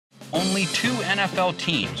Only 2 NFL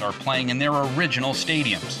teams are playing in their original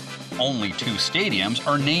stadiums. Only 2 stadiums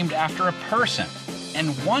are named after a person.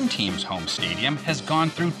 And one team's home stadium has gone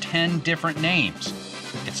through 10 different names.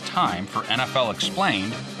 It's time for NFL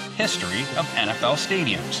Explained, History of NFL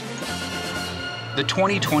Stadiums. The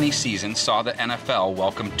 2020 season saw the NFL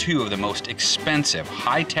welcome 2 of the most expensive,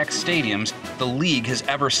 high-tech stadiums the league has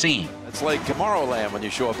ever seen. It's like Tomorrowland when you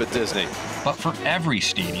show up at Disney. But for every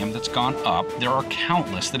stadium that's gone up, there are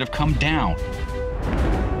countless that have come down.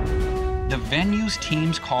 The venues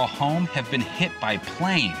teams call home have been hit by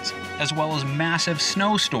planes, as well as massive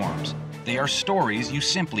snowstorms. They are stories you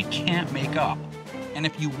simply can't make up. And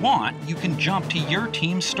if you want, you can jump to your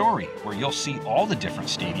team's story, where you'll see all the different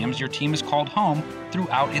stadiums your team has called home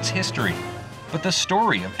throughout its history. But the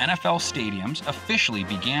story of NFL stadiums officially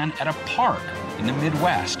began at a park in the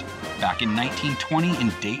Midwest, back in 1920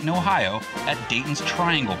 in Dayton, Ohio, at Dayton's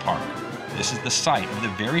Triangle Park. This is the site of the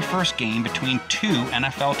very first game between 2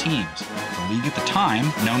 NFL teams, the league at the time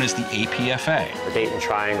known as the APFA. The Dayton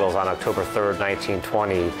Triangles on October 3rd,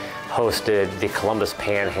 1920, hosted the Columbus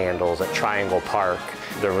Panhandles at Triangle Park.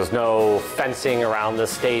 There was no fencing around the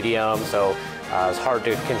stadium, so it was hard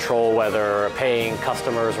to control whether paying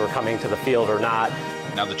customers were coming to the field or not.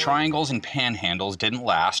 Now, the Triangles and Panhandles didn't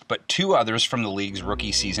last, but 2 others from the league's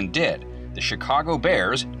rookie season did. The Chicago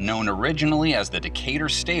Bears, known originally as the Decatur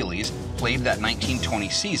Staleys, played that 1920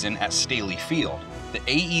 season at Staley Field. The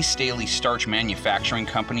A.E. Staley Starch Manufacturing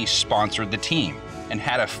Company sponsored the team and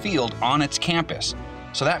had a field on its campus.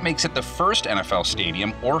 So that makes it the first NFL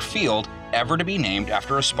stadium or field ever to be named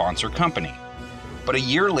after a sponsor company. But a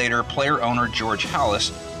year later, player-owner George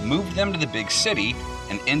Halas moved them to the big city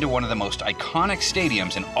and into one of the most iconic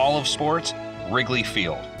stadiums in all of sports, Wrigley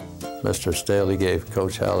Field. Mr. Staley gave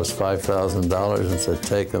Coach Halas $5,000 and said,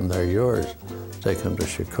 take them, they're yours. Take them to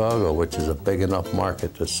Chicago, which is a big enough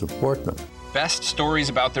market to support them. Best stories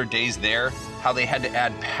about their days there, how they had to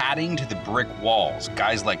add padding to the brick walls,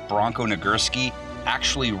 guys like Bronco Nagurski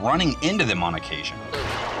actually running into them on occasion.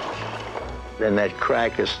 And that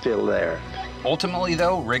crack is still there. Ultimately,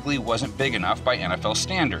 though, Wrigley wasn't big enough by NFL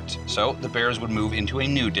standards, so the Bears would move into a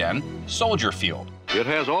new den, Soldier Field. It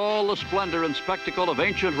has all the splendor and spectacle of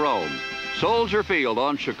ancient Rome. Soldier Field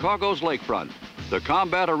on Chicago's lakefront, the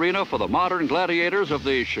combat arena for the modern gladiators of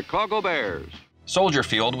the Chicago Bears. Soldier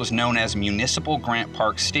Field was known as Municipal Grant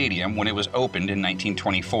Park Stadium when it was opened in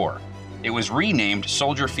 1924. It was renamed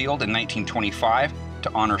Soldier Field in 1925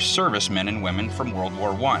 to honor servicemen and women from World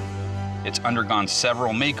War I. It's undergone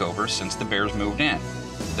several makeovers since the Bears moved in.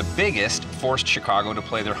 The biggest forced Chicago to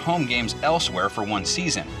play their home games elsewhere for one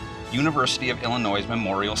season, University of Illinois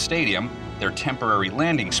Memorial Stadium, their temporary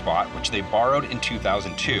landing spot, which they borrowed in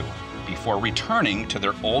 2002, before returning to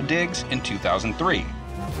their old digs in 2003.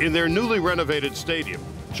 In their newly renovated stadium,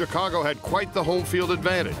 Chicago had quite the home field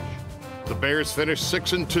advantage. The Bears finished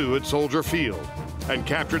 6-2 at Soldier Field and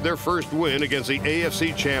captured their first win against the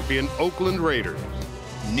AFC champion Oakland Raiders.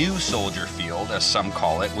 New Soldier Field, as some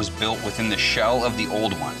call it, was built within the shell of the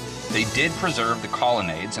old one. They did preserve the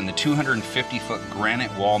colonnades and the 250-foot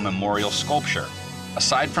granite wall memorial sculpture.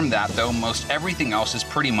 Aside from that, though, most everything else is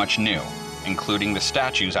pretty much new, including the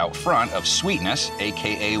statues out front of Sweetness,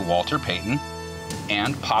 a.k.a. Walter Payton,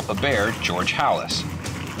 and Papa Bear, George Halas.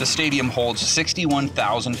 The stadium holds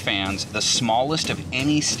 61,000 fans, the smallest of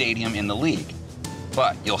any stadium in the league.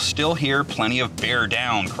 But you'll still hear plenty of "bear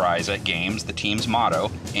down" cries at games, the team's motto,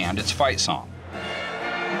 and its fight song.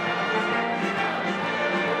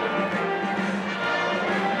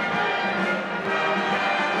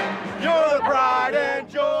 You're the pride and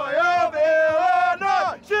joy of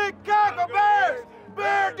Illinois, Chicago Bears,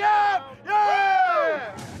 bear down,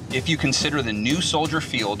 yeah! If you consider the new Soldier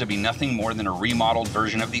Field to be nothing more than a remodeled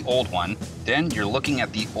version of the old one, then you're looking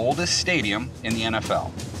at the oldest stadium in the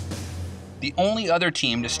NFL. The only other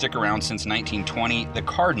team to stick around since 1920, the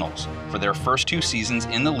Cardinals. For their first 2 seasons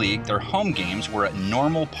in the league, their home games were at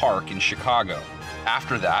Normal Park in Chicago.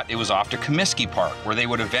 After that, it was off to Comiskey Park, where they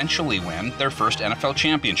would eventually win their first NFL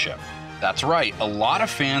championship. That's right, a lot of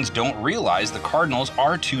fans don't realize the Cardinals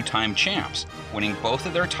are 2-time champs, winning both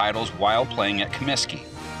of their titles while playing at Comiskey.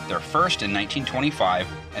 Their first in 1925,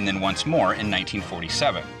 and then once more in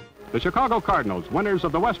 1947. The Chicago Cardinals, winners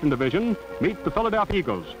of the Western Division, meet the Philadelphia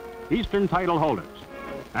Eagles, Eastern title holders.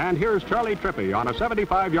 And here's Charlie Trippi on a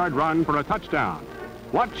 75-yard run for a touchdown.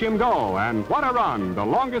 Watch him go, and what a run, the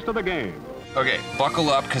longest of the game. Okay, buckle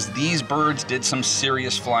up, because these birds did some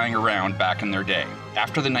serious flying around back in their day.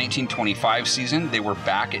 After the 1925 season, they were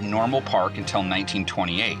back at Normal Park until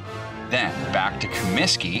 1928. Then back to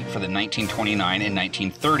Comiskey for the 1929 and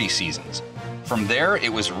 1930 seasons. From there,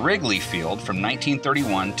 it was Wrigley Field from 1931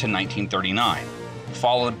 to 1939,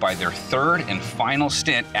 followed by their third and final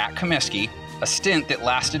stint at Comiskey, a stint that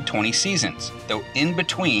lasted 20 seasons, though in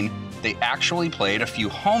between, they actually played a few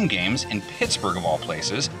home games in Pittsburgh of all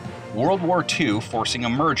places, World War II forcing a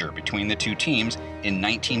merger between the two teams in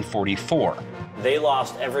 1944. They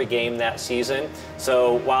lost every game that season,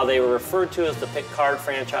 so while they were referred to as the Pick Card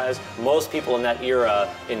franchise, most people in that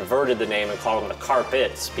era inverted the name and called them the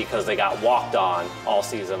Carpets because they got walked on all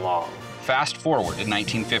season long. Fast forward to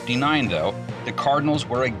 1959, though, the Cardinals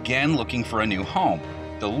were again looking for a new home,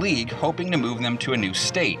 the league hoping to move them to a new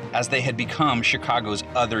state, as they had become Chicago's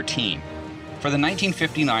other team. For the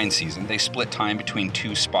 1959 season, they split time between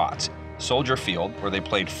two spots, Soldier Field, where they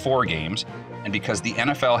played 4 games, and because the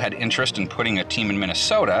NFL had interest in putting a team in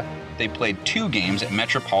Minnesota, they played 2 games at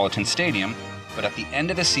Metropolitan Stadium, but at the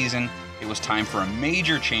end of the season, it was time for a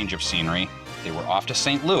major change of scenery. They were off to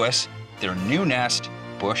St. Louis, their new nest,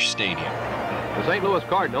 Busch Stadium. The St. Louis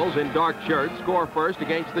Cardinals in dark shirts score first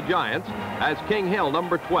against the Giants as King Hill,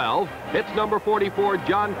 number 12, hits number 44,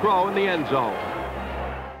 John Crow, in the end zone.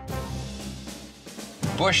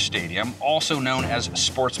 Busch Stadium, also known as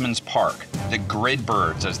Sportsman's Park, the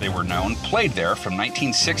Gridbirds as they were known, played there from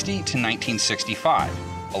 1960 to 1965.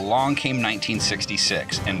 Along came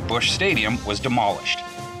 1966, and Busch Stadium was demolished.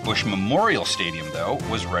 Busch Memorial Stadium, though,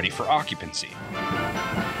 was ready for occupancy.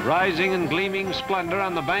 Rising in gleaming splendor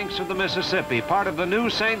on the banks of the Mississippi, part of the new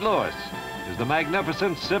St. Louis, is the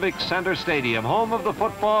magnificent Civic Center Stadium, home of the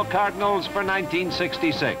football Cardinals for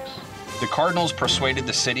 1966. The Cardinals persuaded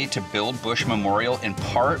the city to build Busch Memorial in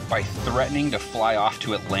part by threatening to fly off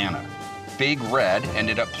to Atlanta. Big Red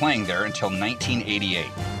ended up playing there until 1988.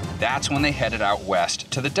 That's when they headed out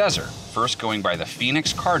west to the desert, first going by the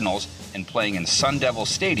Phoenix Cardinals and playing in Sun Devil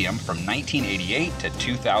Stadium from 1988 to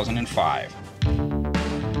 2005.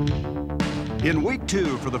 In week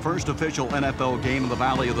 2 for the first official NFL game in the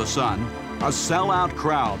Valley of the Sun, a sellout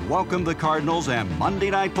crowd welcomed the Cardinals and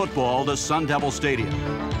Monday Night Football to Sun Devil Stadium.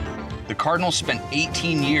 The Cardinals spent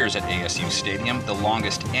 18 years at ASU Stadium, the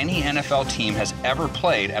longest any NFL team has ever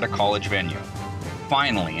played at a college venue.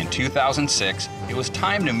 Finally, in 2006, it was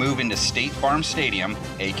time to move into State Farm Stadium,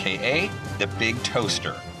 aka the Big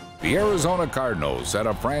Toaster. The Arizona Cardinals set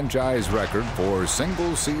a franchise record for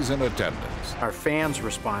single-season attendance. Our fans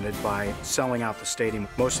responded by selling out the stadium.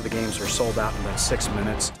 Most of the games are sold out in about 6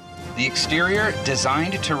 minutes. The exterior,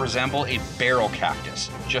 designed to resemble a barrel cactus,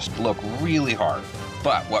 just look really hard.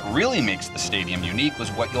 But what really makes the stadium unique was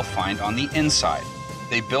what you'll find on the inside.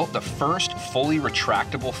 They built the first fully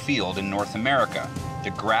retractable field in North America. The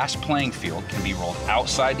grass playing field can be rolled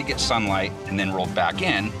outside to get sunlight and then rolled back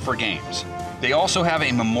in for games. They also have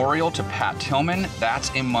a memorial to Pat Tillman. That's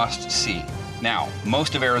a must-see. Now,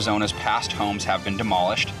 most of Arizona's past homes have been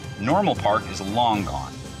demolished. Normal Park is long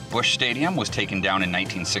gone. Busch Stadium was taken down in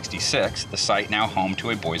 1966, the site now home to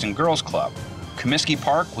a Boys and Girls Club. Comiskey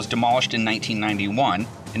Park was demolished in 1991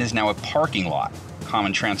 and is now a parking lot,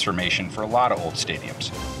 common transformation for a lot of old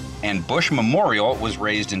stadiums. And Busch Memorial was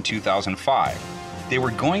raised in 2005. They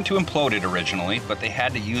were going to implode it originally, but they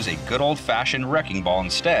had to use a good old-fashioned wrecking ball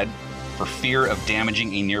instead for fear of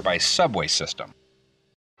damaging a nearby subway system.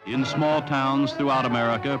 In small towns throughout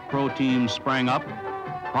America, pro teams sprang up,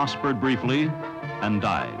 prospered briefly, and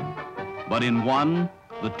died. But in one,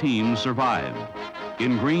 the team survived.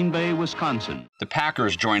 In Green Bay, Wisconsin. The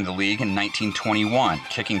Packers joined the league in 1921,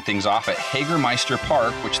 kicking things off at Hagermeister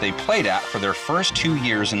Park, which they played at for their first 2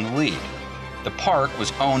 years in the league. The park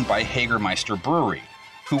was owned by Hagermeister Brewery,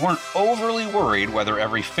 who weren't overly worried whether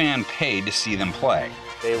every fan paid to see them play.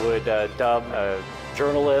 They would dub a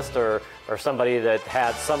journalist or somebody that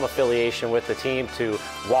had some affiliation with the team to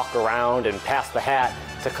walk around and pass the hat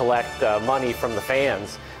to collect money from the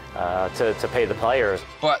fans. To pay the players.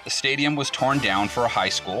 But the stadium was torn down for a high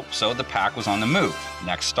school, so the Pack was on the move.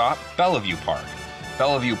 Next stop, Bellevue Park.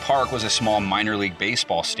 Bellevue Park was a small minor league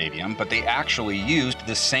baseball stadium, but they actually used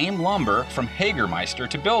the same lumber from Hagermeister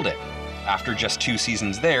to build it. After just 2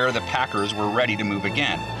 seasons there, the Packers were ready to move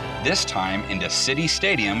again, this time into City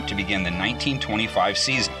Stadium to begin the 1925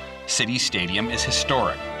 season. City Stadium is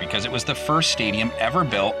historic because it was the first stadium ever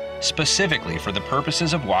built specifically for the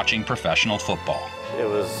purposes of watching professional football. It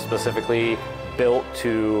was specifically built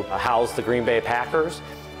to house the Green Bay Packers.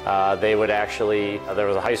 They would actually, there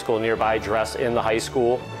was a high school nearby, dress in the high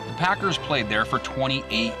school. The Packers played there for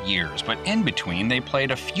 28 years, but in between they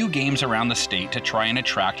played a few games around the state to try and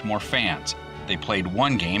attract more fans. They played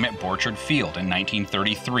 1 game at Borchard Field in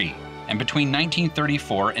 1933, and between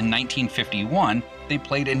 1934 and 1951, they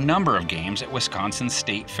played a number of games at Wisconsin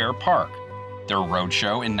State Fair Park. Their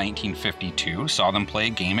roadshow in 1952 saw them play a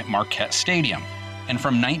game at Marquette Stadium, and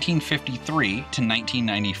from 1953 to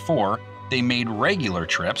 1994, they made regular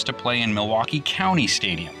trips to play in Milwaukee County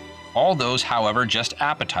Stadium. All those, however, just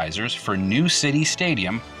appetizers for New City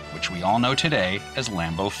Stadium, which we all know today as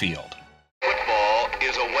Lambeau Field. Football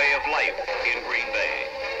is a way of life in Green Bay.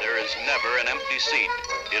 There is never an empty seat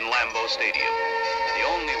in Lambeau Stadium. The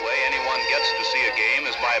only way anyone gets to see a game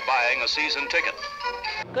is by buying a season ticket.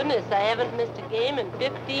 Goodness, I haven't missed a game in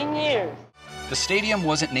 15 years. The stadium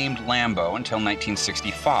wasn't named Lambeau until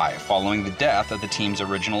 1965, following the death of the team's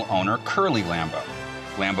original owner, Curly Lambeau.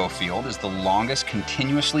 Lambeau Field is the longest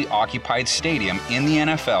continuously occupied stadium in the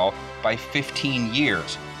NFL by 15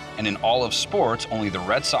 years. And in all of sports, only the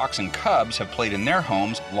Red Sox and Cubs have played in their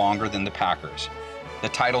homes longer than the Packers. The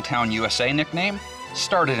Titletown USA nickname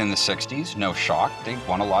started in the 60s, no shock, they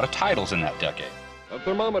won a lot of titles in that decade. The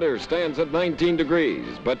thermometer stands at 19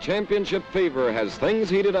 degrees, but championship fever has things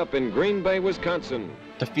heated up in Green Bay, Wisconsin.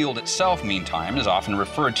 The field itself, meantime, is often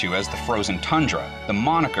referred to as the frozen tundra, the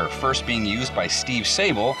moniker first being used by Steve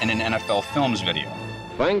Sable in an NFL Films video.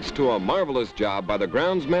 Thanks to a marvelous job by the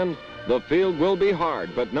groundsmen, the field will be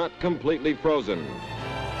hard, but not completely frozen.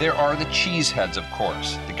 There are the cheeseheads, of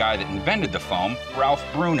course. The guy that invented the foam, Ralph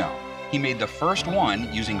Bruno. He made the first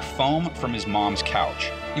one using foam from his mom's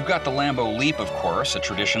couch. You've got the Lambeau Leap, of course, a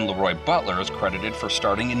tradition Leroy Butler is credited for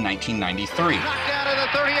starting in 1993. Knocked down at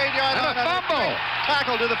the 38-yard line. A fumble.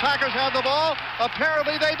 Tackle. Do the Packers have the ball?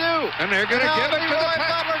 Apparently they do. And they're going to give it to Leroy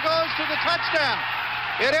Butler goes to the touchdown.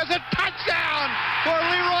 It is a touchdown for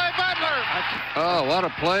Leroy Butler. Oh, what a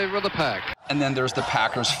play for the Pack. And then there's the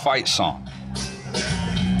Packers fight song.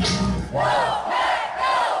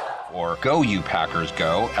 Or Go You Packers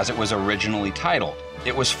Go, as it was originally titled.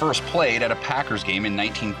 It was first played at a Packers game in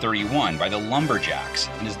 1931 by the Lumberjacks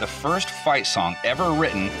and is the first fight song ever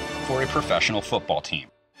written for a professional football team.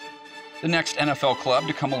 The next NFL club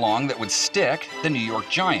to come along that would stick, the New York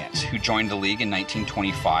Giants, who joined the league in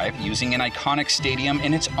 1925 using an iconic stadium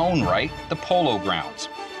in its own right, the Polo Grounds.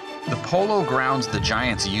 The Polo Grounds the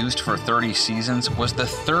Giants used for 30 seasons was the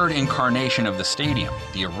third incarnation of the stadium.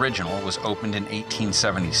 The original was opened in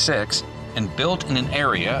 1876 and built in an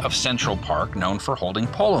area of Central Park known for holding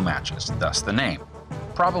polo matches, thus the name.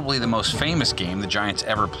 Probably the most famous game the Giants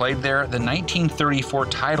ever played there, the 1934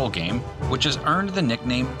 title game, which has earned the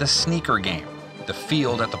nickname the Sneaker Game. The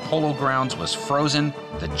field at the Polo Grounds was frozen,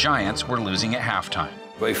 the Giants were losing at halftime.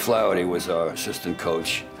 Ray Flaherty was our assistant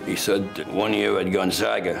coach. He said that one year at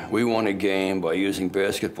Gonzaga, we won a game by using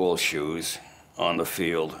basketball shoes on the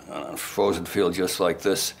field, on a frozen field just like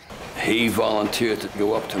this. He volunteered to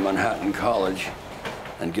go up to Manhattan College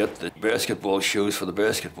and get the basketball shoes for the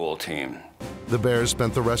basketball team. The Bears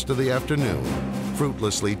spent the rest of the afternoon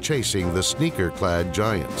fruitlessly chasing the sneaker-clad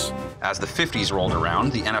Giants. As the 50s rolled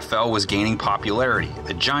around, the NFL was gaining popularity.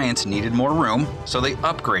 The Giants needed more room, so they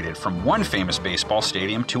upgraded from one famous baseball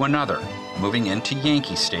stadium to another, moving into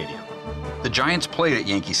Yankee Stadium. The Giants played at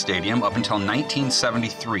Yankee Stadium up until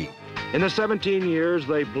 1973. In the 17 years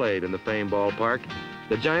they played in the famed ballpark,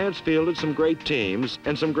 the Giants fielded some great teams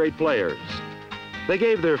and some great players. They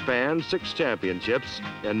gave their fans 6 championships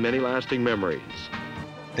and many lasting memories.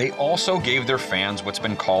 They also gave their fans what's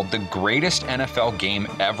been called the greatest NFL game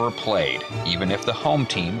ever played, even if the home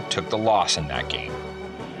team took the loss in that game.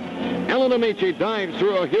 Ellen Amici dives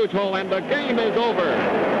through a huge hole and the game is over.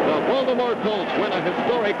 The Baltimore Colts win a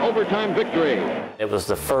historic overtime victory. It was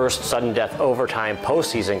the first sudden death overtime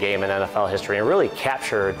postseason game in NFL history and really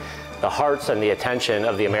captured the hearts and the attention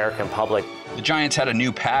of the American public. The Giants had a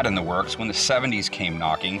new pad in the works when the 70s came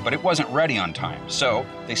knocking, but it wasn't ready on time. So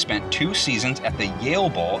they spent 2 seasons at the Yale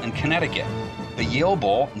Bowl in Connecticut. The Yale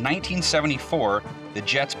Bowl, 1974, the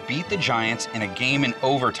Jets beat the Giants in a game in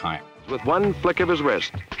overtime. With one flick of his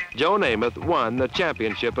wrist, Joe Namath won the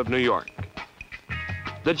championship of New York.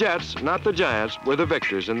 The Jets, not the Giants, were the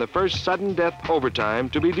victors in the first sudden death overtime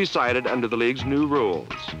to be decided under the league's new rules.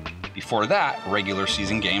 Before that, regular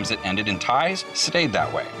season games that ended in ties stayed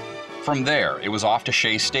that way. From there, it was off to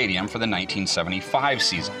Shea Stadium for the 1975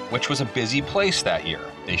 season, which was a busy place that year.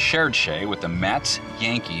 They shared Shea with the Mets,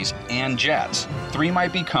 Yankees, and Jets. 3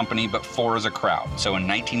 might be company, but 4 is a crowd. So in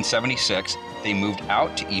 1976, they moved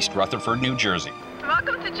out to East Rutherford, New Jersey.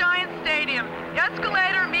 Welcome to Giant Stadium. The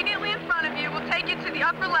escalator immediately in front of you will take you to the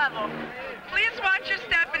upper level. Please watch your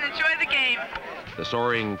step and enjoy the game. The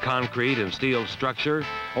soaring concrete and steel structure,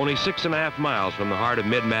 only 6.5 miles from the heart of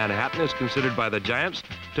mid-Manhattan, is considered by the Giants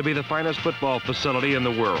to be the finest football facility in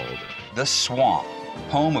the world. The Swamp,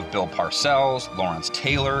 home of Bill Parcells, Lawrence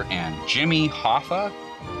Taylor, and Jimmy Hoffa.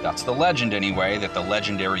 That's the legend anyway, that the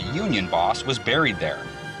legendary Union boss was buried there.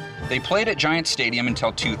 They played at Giant Stadium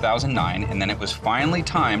until 2009, and then it was finally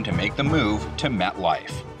time to make the move to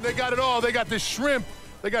MetLife. They got it all. They got the shrimp,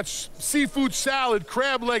 they got seafood salad,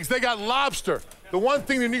 crab legs, they got lobster. The one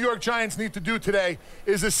thing the New York Giants need to do today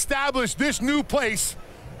is establish this new place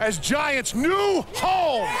as Giants' new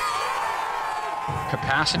home.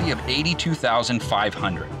 Capacity of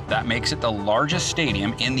 82,500. That makes it the largest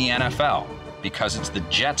stadium in the NFL. Because it's the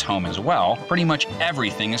Jets' home as well, pretty much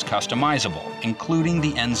everything is customizable, including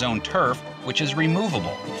the end zone turf, which is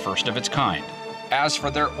removable, first of its kind. As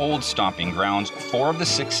for their old stomping grounds, 4 of the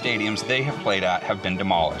 6 stadiums they have played at have been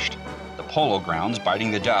demolished. The Polo Grounds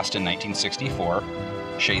biting the dust in 1964,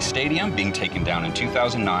 Shea Stadium being taken down in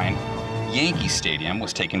 2009, Yankee Stadium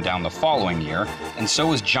was taken down the following year, and so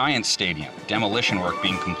was Giants Stadium, demolition work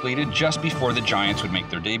being completed just before the Giants would make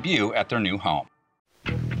their debut at their new home.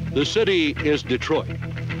 The city is Detroit,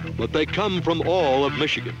 but they come from all of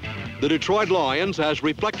Michigan. The Detroit Lions has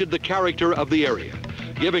reflected the character of the area,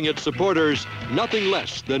 giving its supporters nothing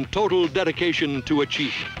less than total dedication to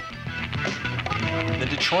achievement. The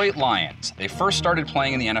Detroit Lions. They first started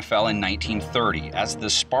playing in the NFL in 1930 as the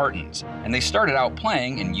Spartans, and they started out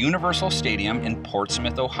playing in Universal Stadium in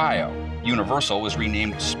Portsmouth, Ohio. Universal was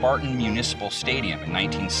renamed Spartan Municipal Stadium in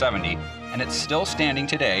 1970, and it's still standing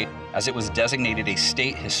today as it was designated a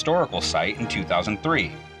state historical site in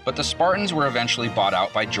 2003. But the Spartans were eventually bought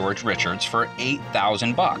out by George Richards for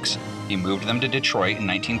 $8,000. He moved them to Detroit in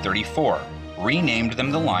 1934, renamed them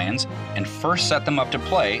the Lions, and first set them up to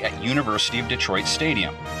play at University of Detroit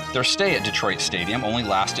Stadium. Their stay at Detroit Stadium only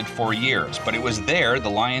lasted 4 years, but it was there the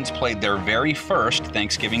Lions played their very first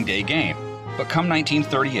Thanksgiving Day game. But come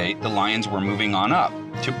 1938, the Lions were moving on up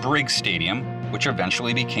to Briggs Stadium, which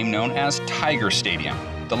eventually became known as Tiger Stadium.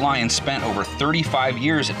 The Lions spent over 35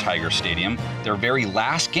 years at Tiger Stadium, their very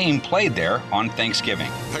last game played there on Thanksgiving.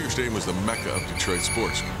 Tiger Stadium was the mecca of Detroit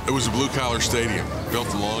sports. It was a blue-collar stadium, built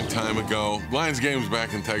a long time ago. Lions games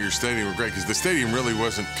back in Tiger Stadium were great because the stadium really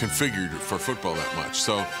wasn't configured for football that much,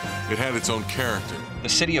 so it had its own character. The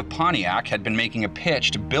city of Pontiac had been making a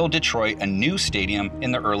pitch to build Detroit a new stadium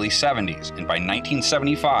in the early 70s, and by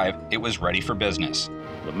 1975, it was ready for business.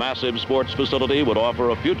 The massive sports facility would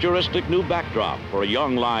offer a futuristic new backdrop for a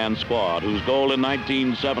young Lion squad whose goal in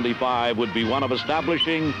 1975 would be one of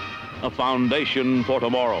establishing a foundation for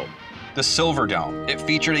tomorrow. The Silverdome. It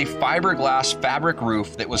featured a fiberglass fabric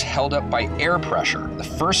roof that was held up by air pressure, the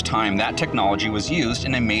first time that technology was used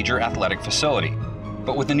in a major athletic facility.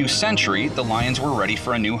 But with the new century, the Lions were ready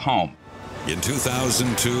for a new home. In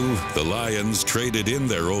 2002, the Lions traded in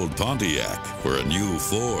their old Pontiac for a new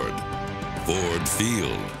Ford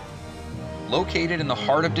Field. Located in the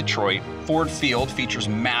heart of Detroit, Ford Field features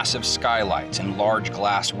massive skylights and large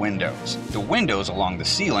glass windows. The windows along the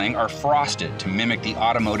ceiling are frosted to mimic the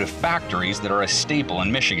automotive factories that are a staple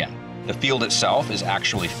in Michigan. The field itself is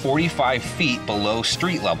actually 45 feet below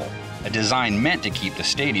street level, a design meant to keep the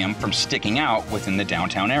stadium from sticking out within the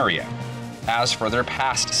downtown area. As for their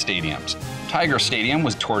past stadiums, Tiger Stadium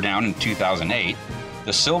was torn down in 2008.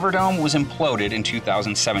 The Silverdome was imploded in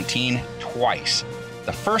 2017 twice.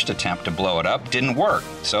 The first attempt to blow it up didn't work,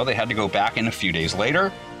 so they had to go back in a few days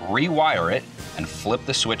later, rewire it, and flip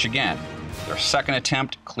the switch again. Their second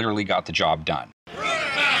attempt clearly got the job done.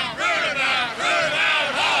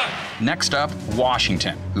 Next up,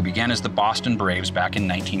 Washington, who began as the Boston Braves back in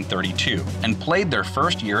 1932 and played their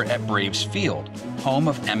first year at Braves Field, home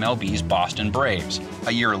of MLB's Boston Braves.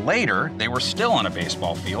 A year later, they were still on a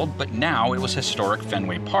baseball field, but now it was historic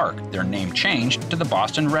Fenway Park. Their name changed to the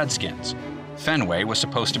Boston Redskins. Fenway was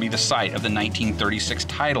supposed to be the site of the 1936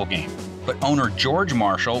 title game, but owner George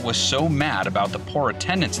Marshall was so mad about the poor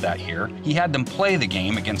attendance that year, he had them play the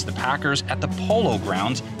game against the Packers at the Polo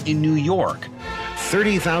Grounds in New York.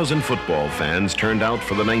 30,000 football fans turned out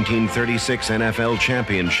for the 1936 NFL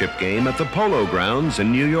Championship game at the Polo Grounds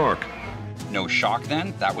in New York. No shock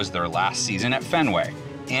then, that was their last season at Fenway.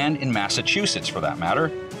 And in Massachusetts, for that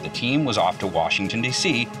matter, the team was off to Washington,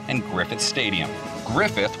 D.C. and Griffith Stadium.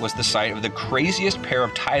 Griffith was the site of the craziest pair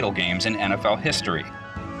of title games in NFL history.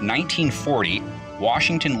 1940,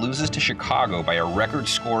 Washington loses to Chicago by a record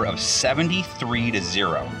score of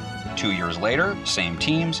 73-0. 2 years later, same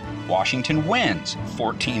teams, Washington wins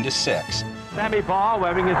 14-6. Sammy Baugh,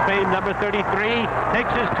 wearing his famed number 33,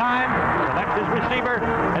 takes his time, selects his receiver,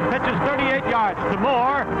 and pitches 38 yards to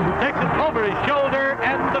Moore, who takes it over his shoulder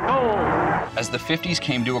and the goal. As the 50s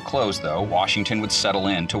came to a close, though, Washington would settle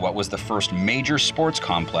into what was the first major sports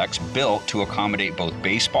complex built to accommodate both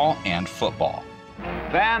baseball and football.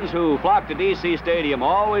 Fans who flock to D.C. Stadium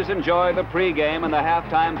always enjoy the pregame and the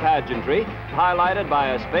halftime pageantry, highlighted by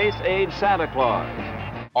a space-age Santa Claus.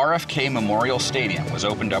 RFK Memorial Stadium was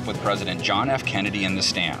opened up with President John F. Kennedy in the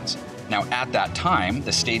stands. Now, at that time,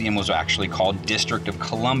 the stadium was actually called District of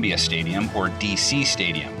Columbia Stadium, or DC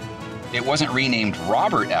Stadium. It wasn't renamed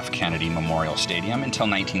Robert F. Kennedy Memorial Stadium until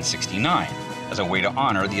 1969, as a way to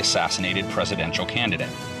honor the assassinated presidential candidate.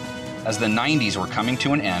 As the 90s were coming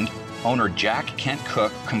to an end, owner Jack Kent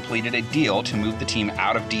Cooke completed a deal to move the team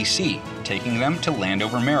out of DC, taking them to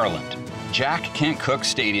Landover, Maryland. Jack Kent Cooke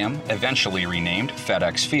Stadium, eventually renamed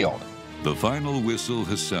FedEx Field. The final whistle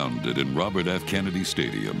has sounded in Robert F. Kennedy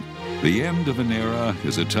Stadium. The end of an era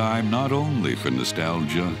is a time not only for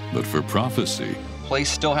nostalgia, but for prophecy. The place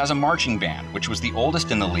still has a marching band, which was the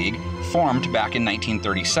oldest in the league, formed back in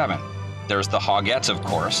 1937. There's the Hogettes, of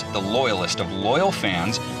course, the loyalist of loyal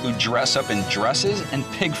fans who dress up in dresses and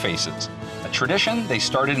pig faces, a tradition they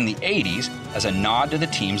started in the 80s as a nod to the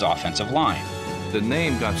team's offensive line. The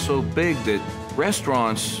name got so big that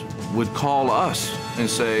restaurants would call us and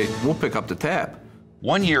say, we'll pick up the tab.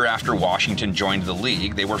 1 year after Washington joined the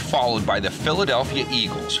league, they were followed by the Philadelphia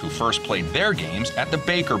Eagles, who first played their games at the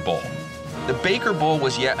Baker Bowl. The Baker Bowl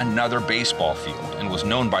was yet another baseball field and was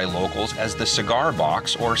known by locals as the Cigar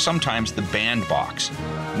Box or sometimes the Bandbox.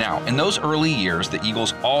 Now, in those early years, the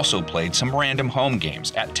Eagles also played some random home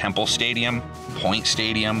games at Temple Stadium, Point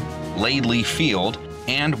Stadium, Laidley Field,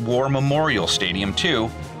 and War Memorial Stadium too.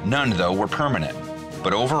 None, though, were permanent.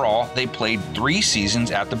 But overall, they played 3 seasons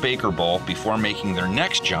at the Baker Bowl before making their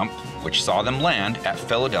next jump, which saw them land at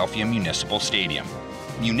Philadelphia Municipal Stadium.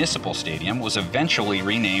 Municipal Stadium was eventually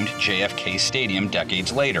renamed JFK Stadium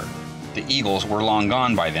decades later. The Eagles were long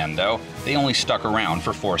gone by then, though. They only stuck around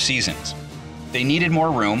for 4 seasons. They needed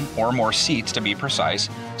more room, or more seats to be precise,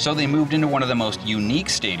 so they moved into one of the most unique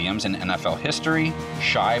stadiums in NFL history,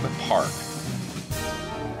 Shibe Park.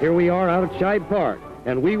 Here we are out at Shibe Park,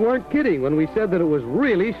 and we weren't kidding when we said that it was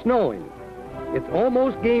really snowing. It's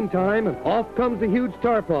almost game time, and off comes the huge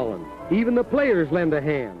tarpaulin. Even the players lend a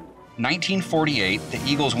hand. 1948, the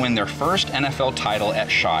Eagles win their first NFL title at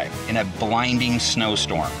Shibe in a blinding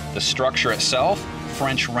snowstorm. The structure itself,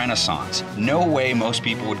 French Renaissance. No way most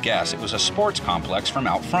people would guess it was a sports complex from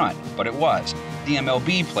out front, but it was. The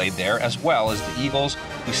MLB played there as well as the Eagles,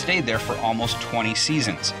 who stayed there for almost 20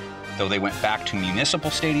 seasons, though they went back to Municipal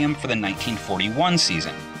Stadium for the 1941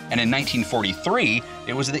 season. And in 1943,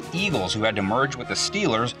 it was the Eagles who had to merge with the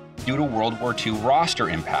Steelers due to World War II roster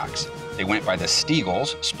impacts. They went by the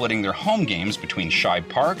Steagles, splitting their home games between Shibe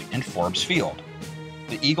Park and Forbes Field.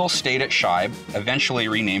 The Eagles stayed at Shibe, eventually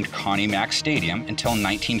renamed Connie Mack Stadium, until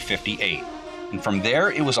 1958. And from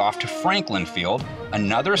there, it was off to Franklin Field,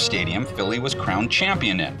 another stadium Philly was crowned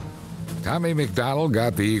champion in. Tommy McDonald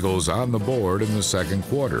got the Eagles on the board in the second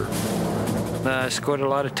quarter. Scored a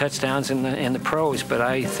lot of touchdowns in the pros, but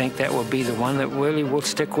I think that will be the one that really will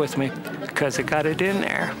stick with me because I got it in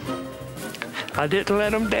there. I didn't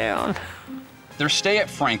let them down. Their stay at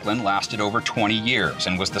Franklin lasted over 20 years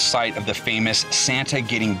and was the site of the famous Santa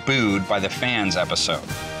Getting Booed by the Fans episode.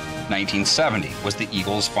 1970 was the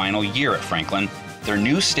Eagles' final year at Franklin. Their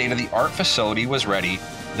new state-of-the-art facility was ready,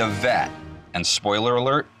 the Vet. And spoiler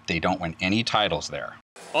alert, they don't win any titles there.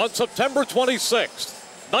 On September 26th,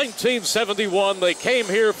 1971, they came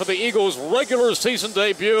here for the Eagles' regular season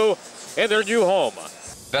debut in their new home.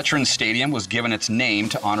 Veterans Stadium was given its name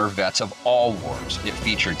to honor vets of all wars. It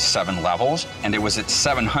featured 7 levels, and it was its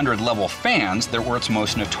 700-level fans that were its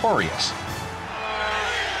most notorious.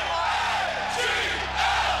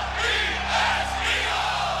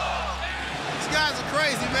 These guys are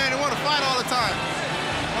crazy, man. They want to fight all the time.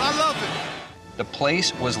 But I love it. The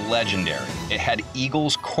place was legendary. It had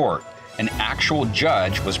Eagles Court. An actual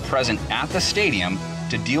judge was present at the stadium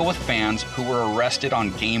to deal with fans who were arrested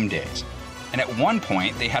on game days. And at one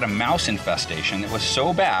point, they had a mouse infestation that was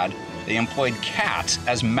so bad, they employed cats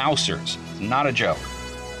as mousers. Not a joke.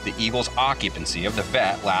 The Eagles' occupancy of the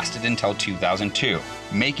Vet lasted until 2002,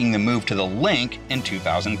 making the move to the Link in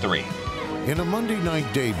 2003. In a Monday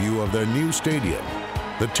night debut of their new stadium,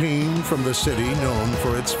 the team from the city known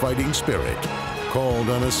for its fighting spirit called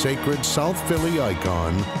on a sacred South Philly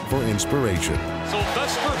icon for inspiration.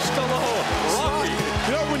 Sylvester Stallone, Rocky.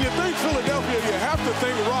 You know, when you think Philadelphia, you have to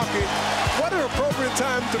think Rocky. What an appropriate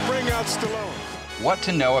time to bring out Stallone. What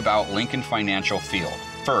to know about Lincoln Financial Field?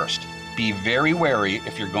 First, be very wary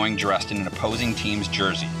if you're going dressed in an opposing team's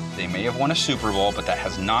jersey. They may have won a Super Bowl, but that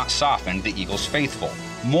has not softened the Eagles faithful.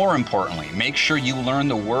 More importantly, make sure you learn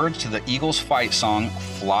the words to the Eagles fight song,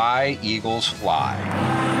 Fly, Eagles, Fly.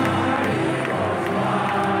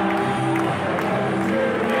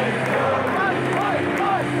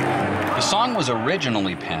 The song was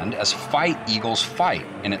originally penned as Fight, Eagles, Fight,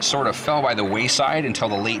 and it sort of fell by the wayside until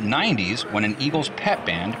the late 90s when an Eagles pep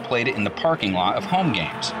band played it in the parking lot of home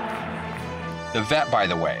games. The Vet, by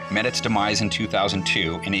the way, met its demise in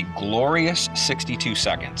 2002 in a glorious 62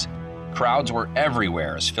 seconds. Crowds were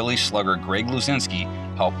everywhere as Philly slugger Greg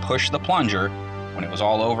Luzinski helped push the plunger. When it was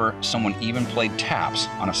all over, someone even played taps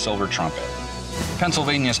on a silver trumpet.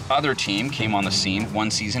 Pennsylvania's other team came on the scene one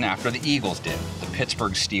season after the Eagles did, the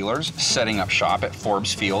Pittsburgh Steelers, setting up shop at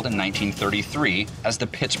Forbes Field in 1933 as the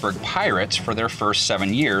Pittsburgh Pirates for their first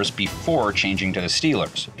 7 years before changing to the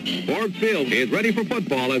Steelers. Forbes Field is ready for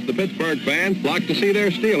football as the Pittsburgh fans flock to see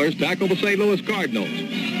their Steelers tackle the St. Louis Cardinals.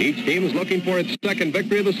 Each team is looking for its second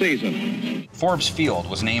victory of the season. Forbes Field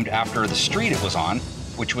was named after the street it was on,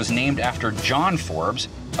 which was named after John Forbes,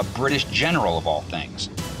 a British general of all things.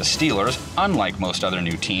 The Steelers, unlike most other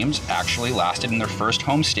new teams, actually lasted in their first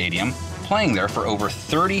home stadium, playing there for over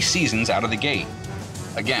 30 seasons out of the gate.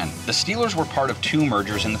 Again, the Steelers were part of 2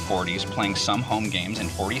 mergers in the 40s, playing some home games in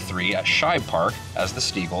 43 at Shibe Park as the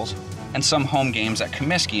Steagles, and some home games at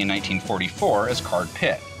Comiskey in 1944 as Card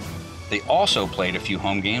Pit. They also played a few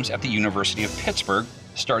home games at the University of Pittsburgh,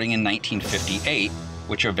 starting in 1958,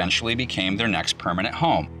 which eventually became their next permanent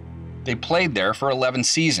home. They played there for 11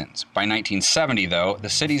 seasons. By 1970, though, the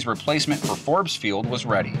city's replacement for Forbes Field was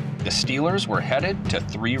ready. The Steelers were headed to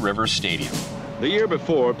Three Rivers Stadium. The year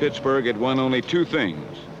before, Pittsburgh had won only 2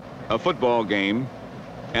 things: a football game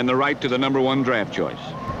and the right to the #1 draft choice.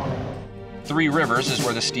 Three Rivers is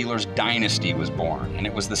where the Steelers' dynasty was born, and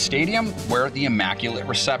it was the stadium where the Immaculate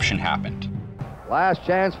Reception happened. Last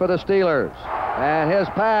chance for the Steelers, and his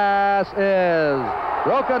pass is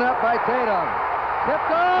broken up by Tatum.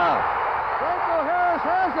 Tipped off! Franco Harris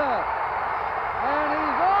has it! And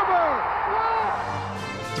he's over!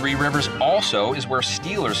 Whoa! Three Rivers also is where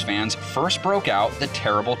Steelers fans first broke out the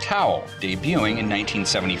Terrible Towel, debuting in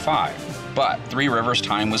 1975. But Three Rivers'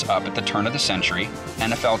 time was up at the turn of the century.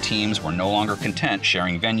 NFL teams were no longer content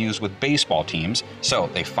sharing venues with baseball teams,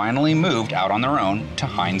 so they finally moved out on their own to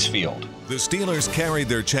Heinz Field. The Steelers carried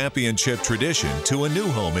their championship tradition to a new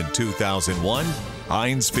home in 2001,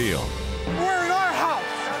 Heinz Field. We're in our house,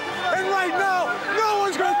 and right now, no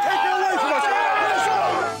one's going to take it away from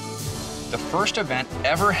us. The first event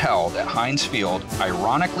ever held at Heinz Field,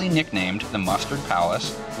 ironically nicknamed the Mustard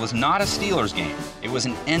Palace, was not a Steelers game. It was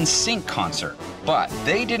an NSYNC concert. But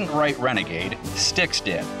they didn't write Renegade, Styx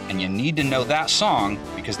did. And you need to know that song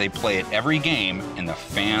because they play it every game and the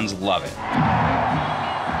fans love it.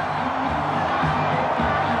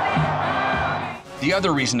 The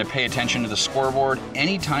other reason to pay attention to the scoreboard,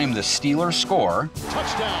 anytime the Steelers score,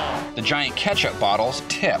 touchdown, the giant ketchup bottles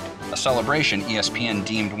tip, a celebration ESPN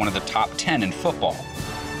deemed one of the top 10 in football.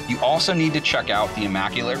 You also need to check out the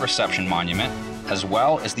Immaculate Reception Monument, as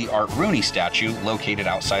well as the Art Rooney statue located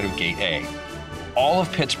outside of Gate A. All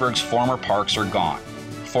of Pittsburgh's former parks are gone.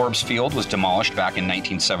 Forbes Field was demolished back in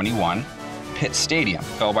 1971. Pitt Stadium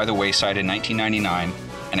fell by the wayside in 1999,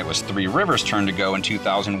 and it was Three Rivers' turn to go in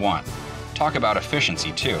 2001. Talk about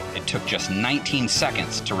efficiency, too. It took just 19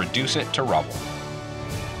 seconds to reduce it to rubble.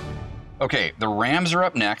 Okay, the Rams are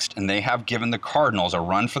up next, and they have given the Cardinals a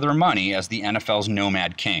run for their money as the NFL's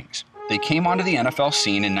Nomad Kings. They came onto the NFL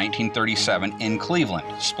scene in 1937 in Cleveland,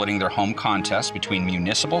 splitting their home contest between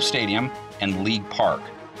Municipal Stadium and League Park.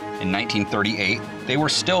 In 1938, they were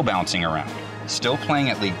still bouncing around, still playing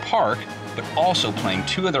at League Park, but also playing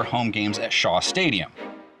 2 of their home games at Shaw Stadium.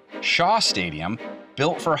 Shaw Stadium,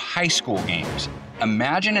 built for high school games.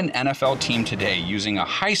 Imagine an NFL team today using a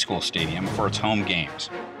high school stadium for its home games.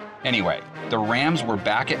 Anyway, the Rams were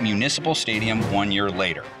back at Municipal Stadium 1 year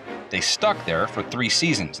later. They stuck there for 3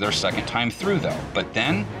 seasons, their second time through though, but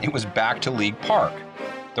then it was back to League Park.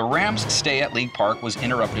 The Rams' stay at League Park was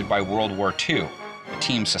interrupted by World War II. The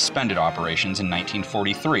team suspended operations in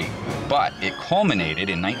 1943, but it culminated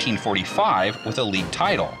in 1945 with a league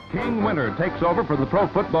title. King Winter takes over for the Pro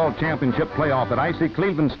Football Championship playoff at icy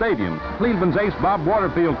Cleveland Stadium. Cleveland's ace Bob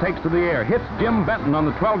Waterfield takes to the air, hits Jim Benton on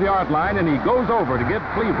the 12-yard line, and he goes over to give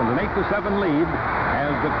Cleveland an 8-7 lead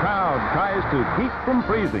as the crowd tries to keep from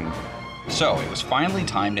freezing. So it was finally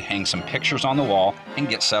time to hang some pictures on the wall and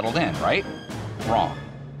get settled in, right? Wrong.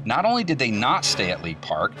 Not only did they not stay at League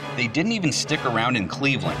Park, they didn't even stick around in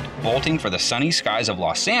Cleveland, bolting for the sunny skies of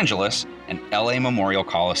Los Angeles and LA Memorial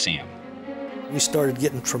Coliseum. We started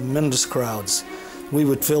getting tremendous crowds. We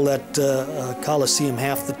would fill that Coliseum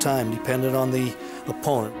half the time, depending on the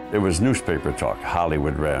opponent. It was newspaper talk,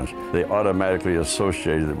 Hollywood Rams. They automatically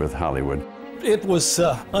associated it with Hollywood. It was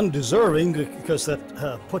undeserving because that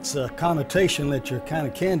puts a connotation that you're kind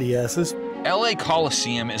of candy asses. LA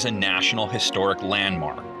Coliseum is a National Historic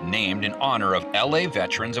Landmark. named in honor of LA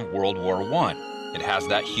veterans of World War I. It has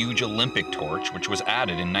that huge Olympic torch, which was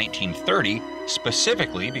added in 1930,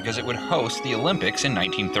 specifically because it would host the Olympics in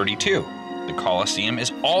 1932. The Coliseum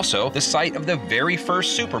is also the site of the very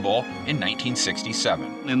first Super Bowl in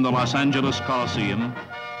 1967. In the Los Angeles Coliseum,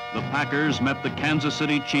 the Packers met the Kansas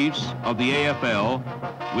City Chiefs of the AFL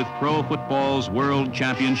with pro football's World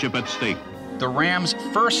Championship at stake. The Rams'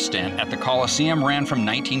 first stint at the Coliseum ran from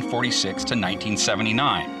 1946 to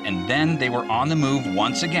 1979, and then they were on the move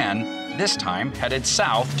once again, this time headed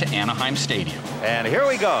south to Anaheim Stadium. And here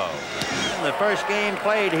we go. The first game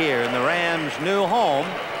played here in the Rams' new home.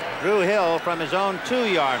 Drew Hill from his own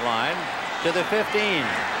 2-yard line to the 15.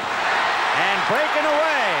 And breaking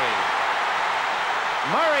away.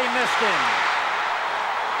 Murray missed him.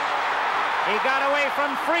 He got away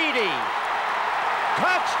from Freedy.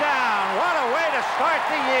 Touchdown! What a way to start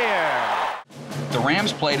the year. The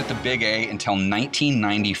Rams played at the Big A until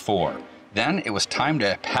 1994. Then it was time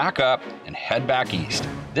to pack up and head back east,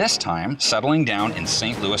 this time settling down in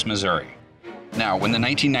St. Louis, Missouri. Now, when the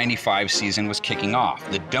 1995 season was kicking off,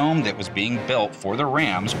 the dome that was being built for the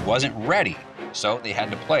Rams wasn't ready, so they had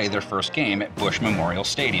to play their first game at Bush Memorial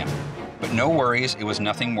Stadium. But no worries, it was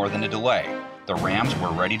nothing more than a delay. The Rams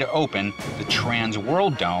were ready to open the Trans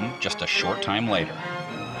World Dome just a short time later.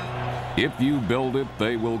 If you build it,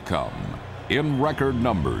 they will come. In record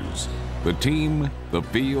numbers, the team, the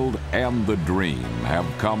field, and the dream have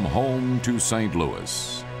come home to St.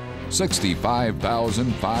 Louis.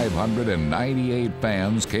 65,598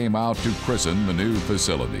 fans came out to christen the new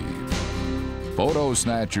facility. Photo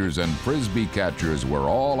snatchers and frisbee catchers were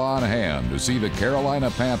all on hand to see the Carolina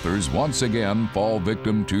Panthers once again fall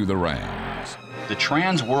victim to the Rams. The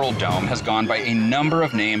Trans World Dome has gone by a number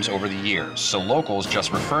of names over the years, so locals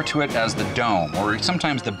just refer to it as the Dome, or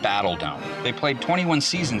sometimes the Battle Dome. They played 21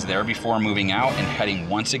 seasons there before moving out and heading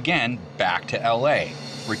once again back to LA,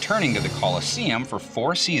 returning to the Coliseum for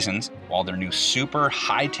 4 seasons while their new super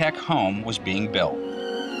high-tech home was being built,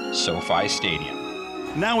 SoFi Stadium.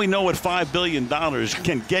 Now we know what $5 billion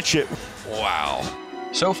can get you. Wow.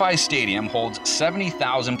 SoFi Stadium holds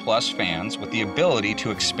 70,000 plus fans with the ability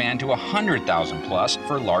to expand to 100,000 plus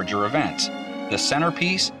for larger events. The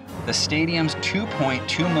centerpiece, the stadium's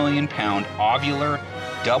 2.2 million pound ovular,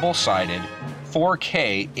 double-sided,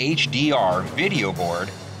 4K HDR video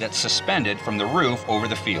board that's suspended from the roof over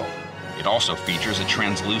the field. It also features a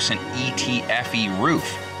translucent ETFE roof,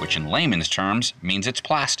 which in layman's terms means it's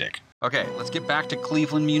plastic. Okay, let's get back to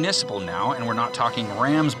Cleveland Municipal now, and we're not talking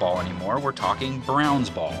Rams ball anymore, we're talking Browns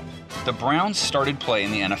ball. The Browns started play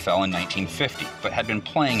in the NFL in 1950, but had been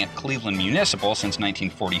playing at Cleveland Municipal since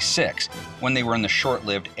 1946, when they were in the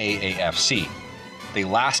short-lived AAFC. They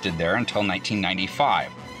lasted there until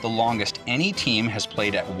 1995, the longest any team has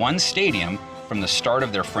played at one stadium from the start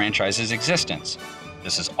of their franchise's existence.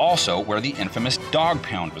 This is also where the infamous Dog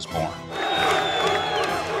Pound was born.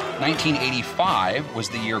 1985 was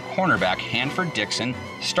the year cornerback Hanford Dixon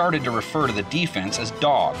started to refer to the defense as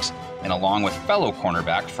dogs, and along with fellow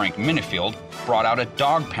cornerback Frank Minifield, brought out a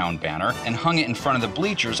Dog Pound banner and hung it in front of the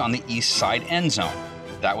bleachers on the east side end zone.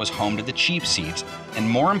 That was home to the cheap seats, and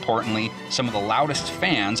more importantly, some of the loudest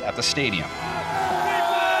fans at the stadium.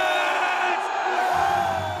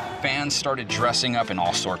 Fans started dressing up in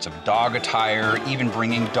all sorts of dog attire, even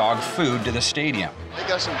bringing dog food to the stadium. They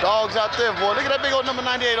got some dogs out there, boy. Look at that big old number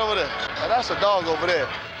 98 over there. Now, that's a dog over there.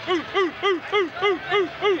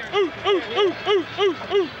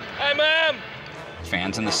 Hey, ma'am!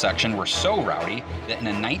 Fans in the section were so rowdy that in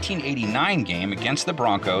a 1989 game against the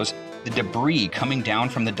Broncos, the debris coming down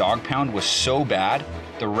from the Dog Pound was so bad,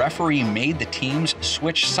 the referee made the teams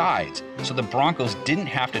switch sides, so the Broncos didn't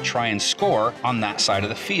have to try and score on that side of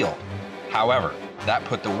the field. However, that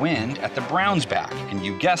put the wind at the Browns' back, and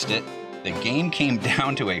you guessed it, the game came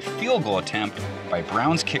down to a field goal attempt by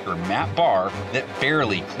Browns kicker Matt Barr that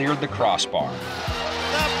barely cleared the crossbar. The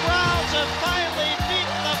Browns have finally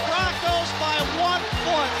beaten the Broncos by 1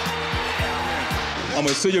 point. I'm going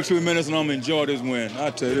to see you in 2 minutes and I'm going to enjoy this win.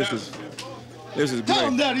 I tell you, this is great. Tell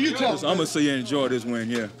them, Daddy, you tell them. I'm going to see you enjoy this win,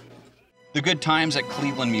 yeah. The good times at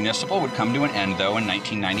Cleveland Municipal would come to an end, though, in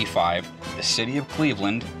 1995, the city of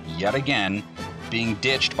Cleveland, yet again, being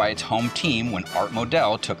ditched by its home team when Art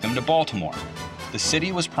Modell took them to Baltimore. The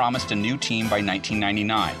city was promised a new team by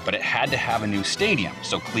 1999, but it had to have a new stadium,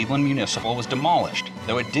 so Cleveland Municipal was demolished.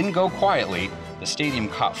 Though it didn't go quietly, the stadium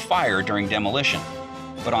caught fire during demolition.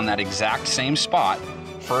 But on that exact same spot,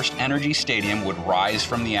 First Energy Stadium would rise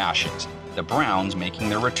from the ashes, the Browns making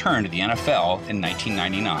their return to the NFL in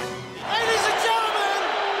 1999. Ladies and gentlemen,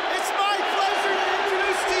 it's my pleasure to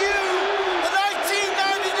introduce to you the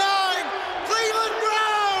 1999 Cleveland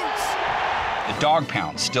Browns! Dog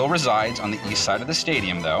Pound still resides on the east side of the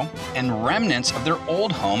stadium, though, and remnants of their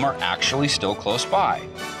old home are actually still close by.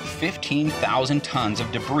 15,000 tons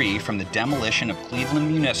of debris from the demolition of Cleveland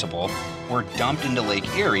Municipal were dumped into Lake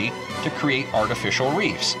Erie to create artificial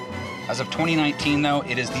reefs. As of 2019, though,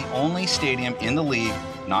 it is the only stadium in the league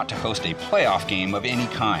not to host a playoff game of any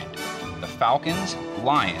kind. The Falcons,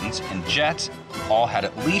 Lions, and Jets all had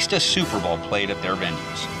at least a Super Bowl played at their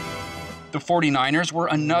venues. The 49ers were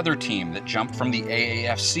another team that jumped from the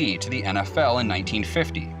AAFC to the NFL in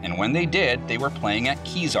 1950, and when they did, they were playing at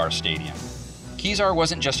Kezar Stadium. Kezar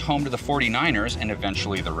wasn't just home to the 49ers and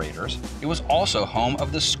eventually the Raiders, it was also home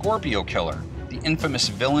of the Scorpio Killer, the infamous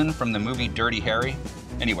villain from the movie Dirty Harry.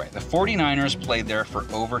 Anyway, the 49ers played there for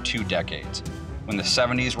over 2 decades. When the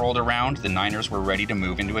 70s rolled around, the Niners were ready to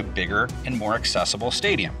move into a bigger and more accessible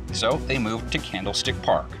stadium, so they moved to Candlestick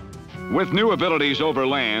Park. With new abilities over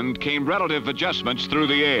land came relative adjustments through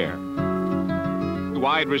the air.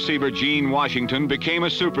 Wide receiver Gene Washington became a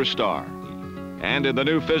superstar. And in the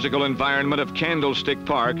new physical environment of Candlestick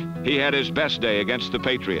Park, he had his best day against the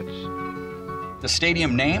Patriots. The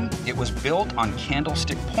stadium name, it was built on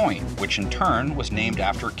Candlestick Point, which in turn was named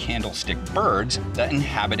after candlestick birds that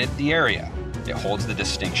inhabited the area. It holds the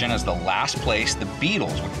distinction as the last place the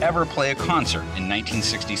Beatles would ever play a concert in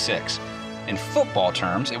 1966. In football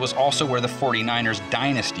terms, it was also where the 49ers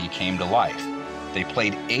dynasty came to life. They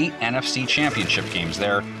played 8 NFC championship games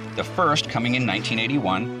there, the first coming in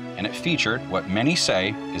 1981, and it featured what many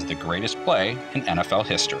say is the greatest play in NFL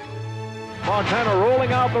history. Montana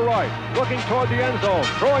rolling out the right, looking toward the end zone,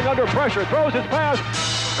 throwing under pressure, throws his pass,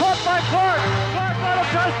 caught by Clark! Clark got a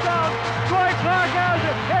touchdown! Dwight Clark has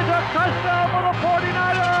it! It's a touchdown for the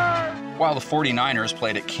 49ers! While the 49ers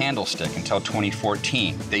played at Candlestick until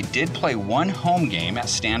 2014, they did play one home game at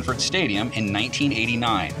Stanford Stadium in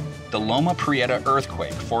 1989. The Loma Prieta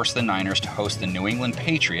earthquake forced the Niners to host the New England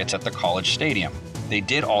Patriots at the College Stadium. They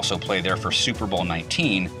did also play there for Super Bowl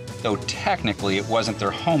 19, though technically it wasn't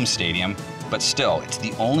their home stadium, but still, it's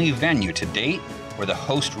the only venue to date where the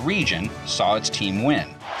host region saw its team win.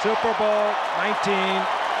 Super Bowl 19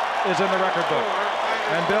 is in the record book,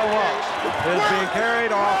 and Bill Walsh is being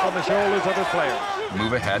carried off on the shoulders of his players.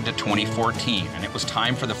 Move ahead to 2014, and it was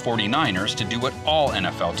time for the 49ers to do what all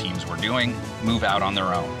NFL teams were doing, move out on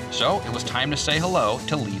their own. So it was time to say hello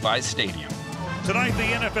to Levi's Stadium. Tonight, the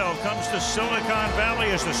NFL comes to Silicon Valley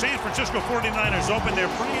as the San Francisco 49ers open their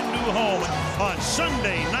brand new home on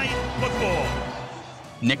Sunday Night Football.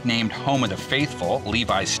 Nicknamed Home of the Faithful,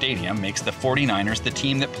 Levi's Stadium makes the 49ers the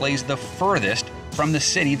team that plays the furthest from the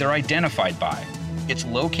city they're identified by. It's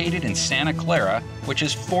located in Santa Clara, which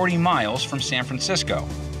is 40 miles from San Francisco.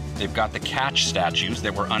 They've got the Catch statues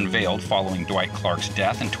that were unveiled following Dwight Clark's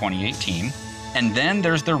death in 2018. And then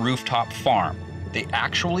there's the rooftop farm. They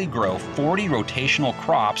actually grow 40 rotational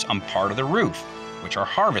crops on part of the roof, which are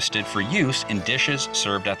harvested for use in dishes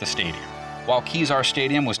served at the stadium. While Kezar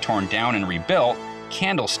Stadium was torn down and rebuilt,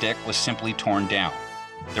 Candlestick was simply torn down.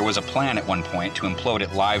 There was a plan at one point to implode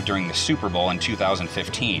it live during the Super Bowl in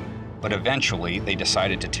 2015, but eventually they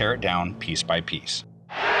decided to tear it down piece by piece.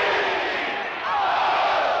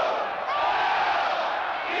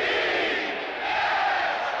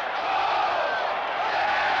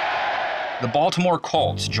 The Baltimore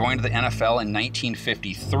Colts joined the NFL in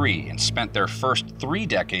 1953 and spent their first 3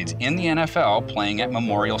 decades in the NFL playing at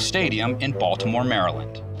Memorial Stadium in Baltimore,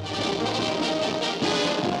 Maryland.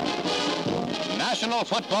 National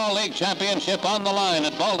Football League Championship on the line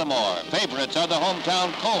at Baltimore. Favorites are the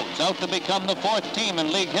hometown Colts, out to become the 4th team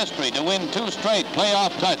in league history to win 2 straight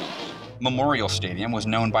playoff titles. Memorial Stadium was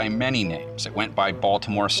known by many names. It went by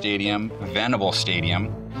Baltimore Stadium, Venable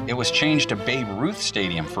Stadium. It was changed to Babe Ruth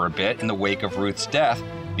Stadium for a bit in the wake of Ruth's death,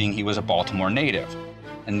 being he was a Baltimore native.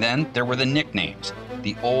 And then there were the nicknames,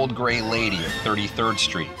 the Old Gray Lady of 33rd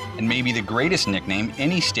Street, and maybe the greatest nickname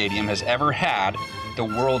any stadium has ever had, the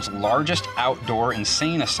world's largest outdoor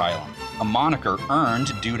insane asylum, a moniker earned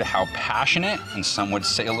due to how passionate, and some would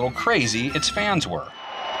say a little crazy, its fans were.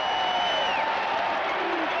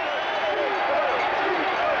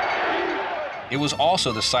 It was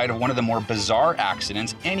also the site of one of the more bizarre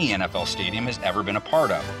accidents any NFL stadium has ever been a part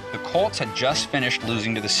of. The Colts had just finished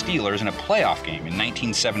losing to the Steelers in a playoff game in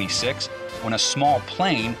 1976 when a small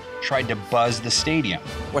plane tried to buzz the stadium.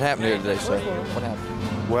 What happened here today, sir? What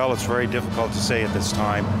happened? Well, it's very difficult to say at this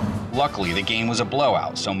time. Luckily, the game was a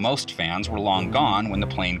blowout, so most fans were long gone when the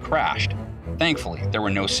plane crashed. Thankfully, there were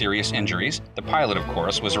no serious injuries. The pilot, of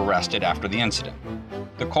course, was arrested after the incident.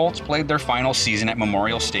 The Colts played their final season at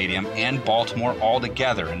Memorial Stadium and Baltimore all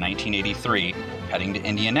together in 1983, heading to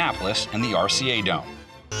Indianapolis and the RCA Dome.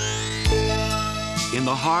 In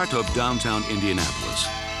the heart of downtown Indianapolis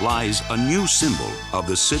lies a new symbol of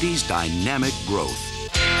the city's dynamic growth.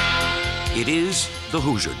 It is the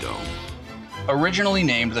Hoosier Dome. Originally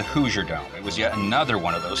named the Hoosier Dome, it was yet another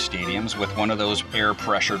one of those stadiums with one of those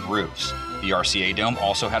air-pressured roofs. The RCA Dome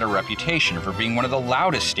also had a reputation for being one of the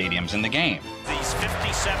loudest stadiums in the game. These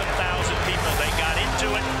 57,000 people, they got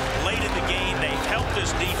into it late in the game. They helped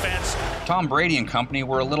us defense. Tom Brady and company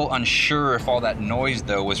were a little unsure if all that noise,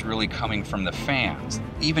 though, was really coming from the fans.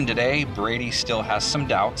 Even today, Brady still has some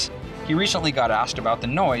doubts. He recently got asked about the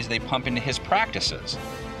noise they pump into his practices.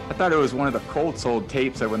 I thought it was one of the Colts old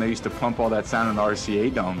tapes that when they used to pump all that sound in the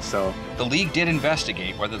RCA Dome, so. The league did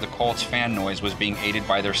investigate whether the Colts fan noise was being aided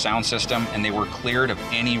by their sound system, and they were cleared of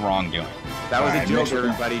any wrongdoing. That was a joke,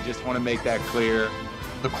 everybody. Just want to make that clear.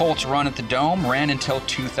 The Colts' run at the Dome ran until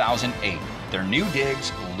 2008. Their new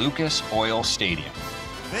dig's Lucas Oil Stadium.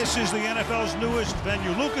 This is the NFL's newest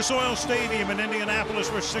venue, Lucas Oil Stadium in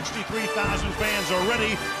Indianapolis, where 63,000 fans are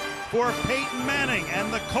ready for Peyton Manning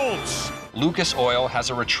and the Colts. Lucas Oil has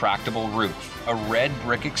a retractable roof, a red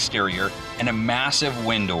brick exterior, and a massive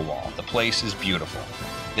window wall. The place is beautiful.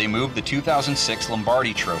 They moved the 2006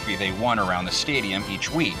 Lombardi Trophy they won around the stadium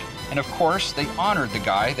each week. And of course, they honored the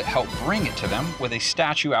guy that helped bring it to them with a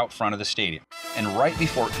statue out front of the stadium. And right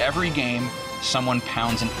before every game, someone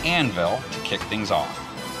pounds an anvil to kick things off.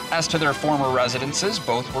 As to their former residences,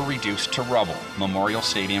 both were reduced to rubble, Memorial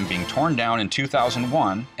Stadium being torn down in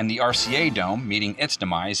 2001 and the RCA Dome meeting its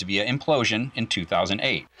demise via implosion in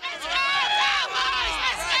 2008.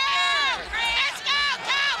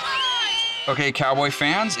 Okay, Cowboy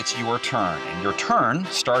fans, it's your turn, and your turn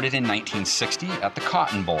started in 1960 at the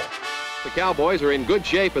Cotton Bowl. The Cowboys are in good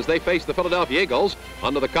shape as they face the Philadelphia Eagles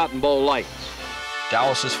under the Cotton Bowl lights.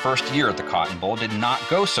 Dallas's first year at the Cotton Bowl did not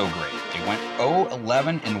go so great. They went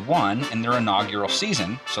 0-11-1 in their inaugural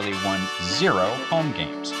season, so they won 0 home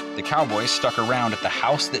games. The Cowboys stuck around at the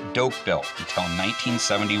house that Doak built until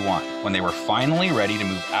 1971, when they were finally ready to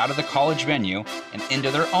move out of the college venue and into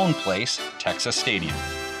their own place, Texas Stadium.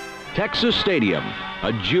 Texas Stadium,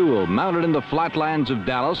 a jewel mounted in the flatlands of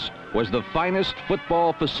Dallas, was the finest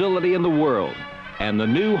football facility in the world and the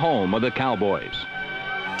new home of the Cowboys.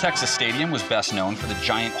 Texas Stadium was best known for the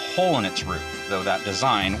giant hole in its roof, though that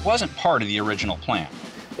design wasn't part of the original plan.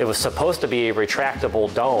 It was supposed to be a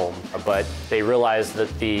retractable dome, but they realized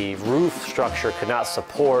that the roof structure could not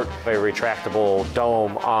support a retractable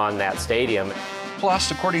dome on that stadium.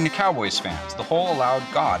 Plus, according to Cowboys fans, the hole allowed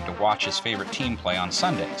God to watch his favorite team play on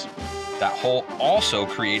Sundays. That hole also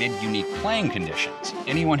created unique playing conditions.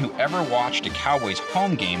 Anyone who ever watched a Cowboys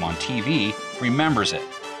home game on TV remembers it.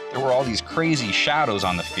 There were all these crazy shadows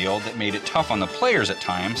on the field that made it tough on the players at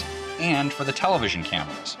times and for the television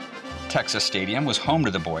cameras. Texas Stadium was home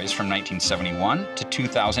to the boys from 1971 to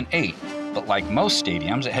 2008, but like most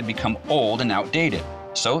stadiums, it had become old and outdated.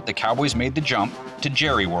 So the Cowboys made the jump to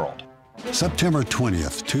Jerry World. September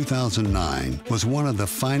 20th, 2009 was one of the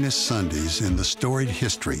finest Sundays in the storied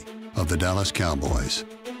history of the Dallas Cowboys,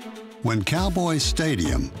 when Cowboys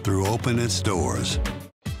Stadium threw open its doors.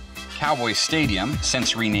 Cowboys Stadium,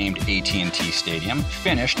 since renamed AT&T Stadium,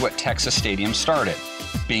 finished what Texas Stadium started,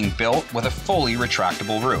 being built with a fully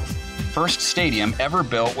retractable roof. First stadium ever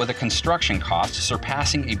built with a construction cost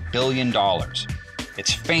surpassing $1 billion.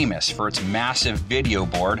 It's famous for its massive video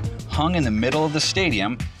board hung in the middle of the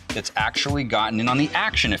stadium that's actually gotten in on the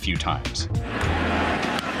action a few times.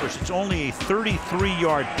 It's only a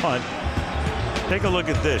 33-yard punt. Take a look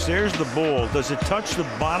at this. There's the ball. Does it touch the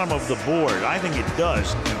bottom of the board? I think it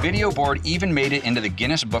does. The video board even made it into the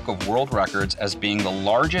Guinness Book of World Records as being the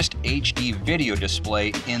largest HD video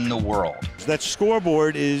display in the world. That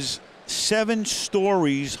scoreboard is 7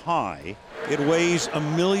 stories high. It weighs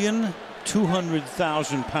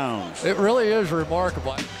 1,200,000 pounds. It really is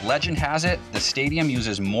remarkable. Legend has it, the stadium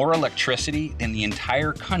uses more electricity than the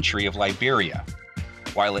entire country of Liberia.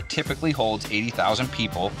 While it typically holds 80,000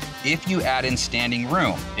 people, if you add in standing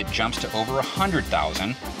room, it jumps to over 100,000.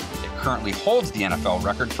 It currently holds the NFL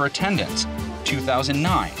record for attendance.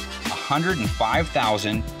 2009,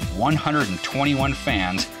 105,121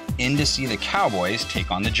 fans in to see the Cowboys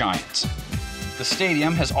take on the Giants. The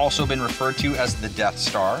stadium has also been referred to as the Death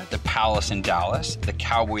Star, the Palace in Dallas, the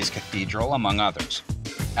Cowboys Cathedral, among others.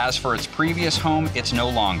 As for its previous home, it's no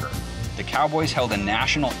longer. The Cowboys held a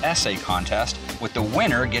national essay contest with the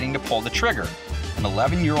winner getting to pull the trigger. An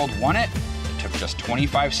 11-year-old won it. It took just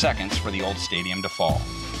 25 seconds for the old stadium to fall.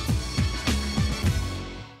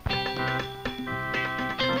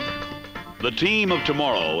 The team of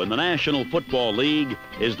tomorrow in the National Football League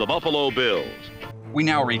is the Buffalo Bills. We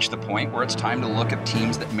now reach the point where it's time to look at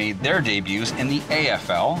teams that made their debuts in the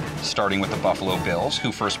AFL, starting with the Buffalo Bills,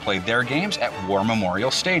 who first played their games at War Memorial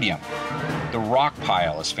Stadium. The Rock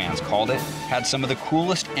Pile, as fans called it, had some of the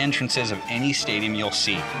coolest entrances of any stadium you'll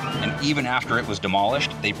see, and even after it was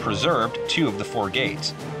demolished, they preserved 2 of the 4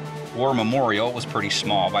 gates. War Memorial was pretty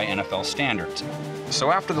small by NFL standards. So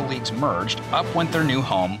after the leagues merged, up went their new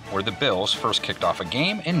home, where the Bills first kicked off a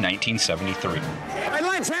game in 1973. Hey,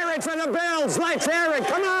 let's hear it for the Bills! Let's hear it!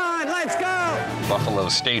 Come on, let's go! Buffalo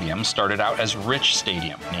Stadium started out as Rich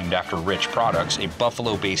Stadium, named after Rich Products, a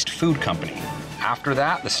Buffalo-based food company. After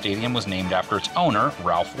that, the stadium was named after its owner,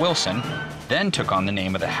 Ralph Wilson, then took on the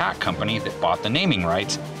name of the hat company that bought the naming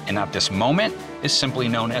rights, and at this moment is simply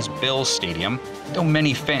known as Bills Stadium, though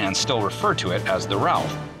many fans still refer to it as the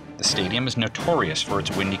Ralph. The stadium is notorious for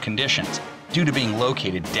its windy conditions, due to being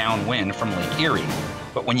located downwind from Lake Erie.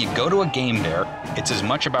 But when you go to a game there, it's as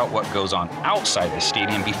much about what goes on outside the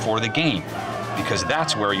stadium before the game, because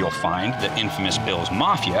that's where you'll find the infamous Bills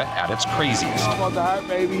Mafia at its craziest. It's all about the heart,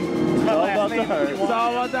 baby. It's all about the heart. It's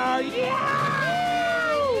all about the heart. Yeah!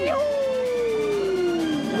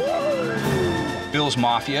 Bills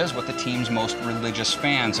Mafia is what the team's most religious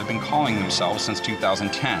fans have been calling themselves since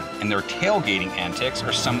 2010, and their tailgating antics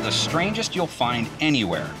are some of the strangest you'll find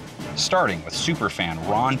anywhere, starting with superfan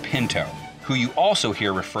Ron Pinto, who you also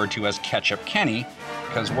hear referred to as Ketchup Kenny,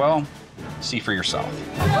 because, well, see for yourself.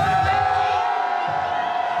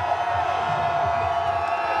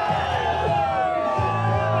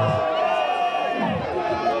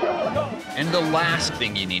 And the last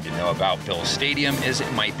thing you need to know about Bills Stadium is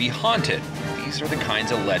it might be haunted. These are the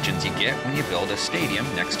kinds of legends you get when you build a stadium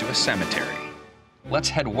next to a cemetery. Let's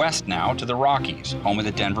head west now to the Rockies, home of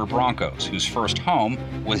the Denver Broncos, whose first home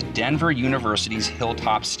was Denver University's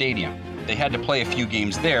Hilltop Stadium. They had to play a few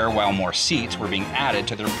games there while more seats were being added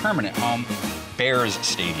to their permanent home, Bears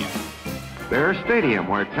Stadium. Bears Stadium,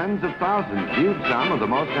 where tens of thousands viewed some of the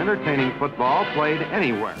most entertaining football played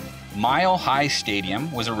anywhere. Mile High Stadium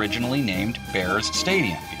was originally named Bears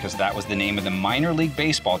Stadium because that was the name of the minor league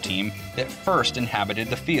baseball team that first inhabited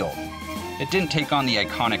the field. It didn't take on the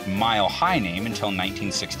iconic Mile High name until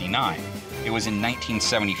 1969. It was in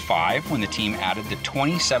 1975 when the team added the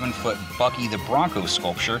 27-foot Bucky the Bronco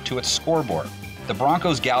sculpture to its scoreboard. The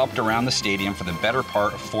Broncos galloped around the stadium for the better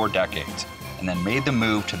part of 4 decades, and then made the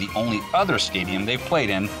move to the only other stadium they've played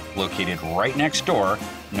in, located right next door,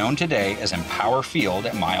 known today as Empower Field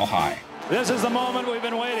at Mile High. This is the moment we've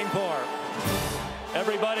been waiting for.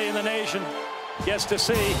 Everybody in the nation gets to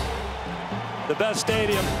see the best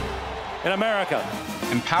stadium in America.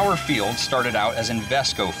 Empower Field started out as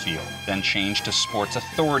Invesco Field, then changed to Sports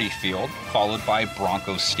Authority Field, followed by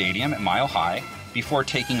Broncos Stadium at Mile High, before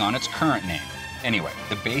taking on its current name. Anyway,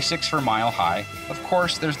 the basics for Mile High, of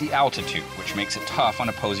course there's the altitude, which makes it tough on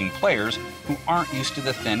opposing players who aren't used to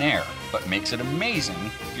the thin air, but makes it amazing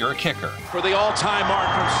if you're a kicker. For the all-time mark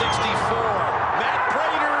from 64, Matt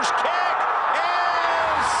Prater's kick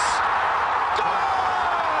is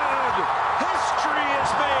good! History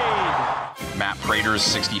is made! Matt Prater's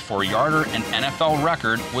 64-yarder, an NFL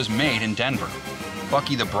record, was made in Denver.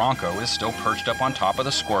 Bucky the Bronco is still perched up on top of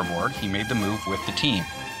the scoreboard. He made the move with the team.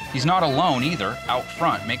 He's not alone either. Out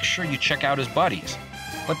front, make sure you check out his buddies.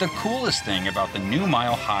 But the coolest thing about the new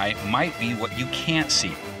Mile High might be what you can't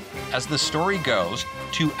see. As the story goes,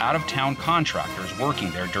 2 out-of-town contractors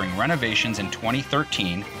working there during renovations in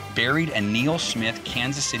 2013 buried a Neil Smith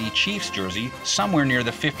Kansas City Chiefs jersey somewhere near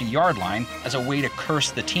the 50-yard line as a way to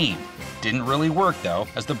curse the team. Didn't really work though,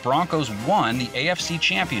 as the Broncos won the AFC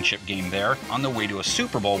Championship game there on the way to a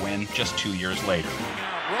Super Bowl win just 2 years later.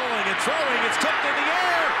 Rolling and throwing, it's tipped in the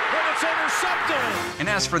air, and it's intercepted! And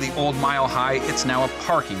as for the old Mile High, it's now a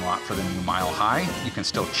parking lot for the new Mile High. You can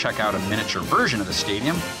still check out a miniature version of the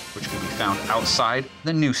stadium, which can be found outside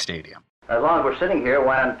the new stadium. As long as we're sitting here,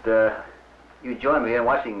 why don't you join me in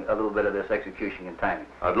watching a little bit of this execution and timing?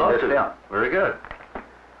 I'd love to. Film. Very good.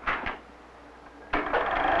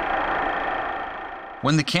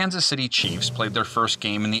 When the Kansas City Chiefs played their first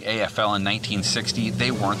game in the AFL in 1960, they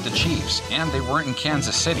weren't the Chiefs, and they weren't in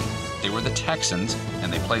Kansas City. They were the Texans,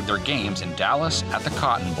 and they played their games in Dallas at the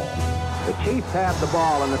Cotton Bowl. The Chiefs have the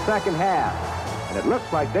ball in the second half, and it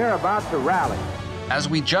looks like they're about to rally. As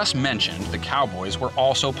we just mentioned, the Cowboys were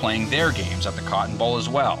also playing their games at the Cotton Bowl as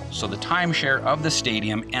well, so the timeshare of the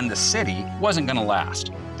stadium and the city wasn't going to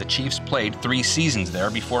last. The Chiefs played 3 seasons there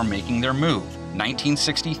before making their move.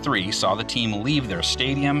 1963 saw the team leave their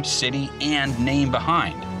stadium, city, and name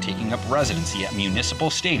behind, taking up residency at Municipal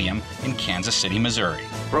Stadium in Kansas City, Missouri.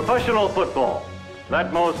 Professional football,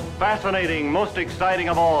 that most fascinating, most exciting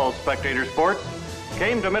of all spectator sports,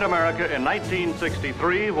 came to Mid-America in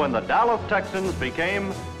 1963 when the Dallas Texans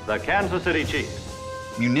became the Kansas City Chiefs.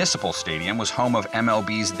 Municipal Stadium was home of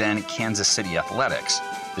MLB's then Kansas City Athletics.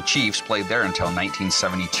 The Chiefs played there until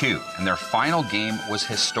 1972, and their final game was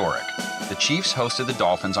historic. The Chiefs hosted the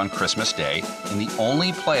Dolphins on Christmas Day in the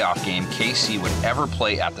only playoff game KC would ever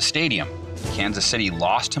play at the stadium. Kansas City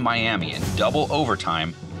lost to Miami in double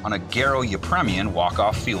overtime on a Garo Yepremian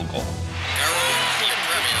walk-off field goal. Garo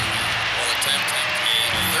Yepremian will attempt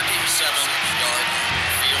a 37-yard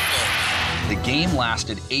field goal. The game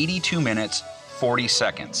lasted 82 minutes, 40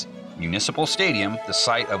 seconds. Municipal Stadium, the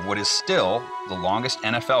site of what is still the longest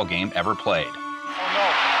NFL game ever played.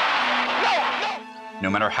 No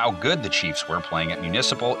matter how good the Chiefs were playing at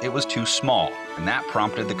Municipal, it was too small, and that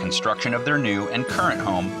prompted the construction of their new and current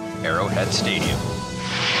home, Arrowhead Stadium.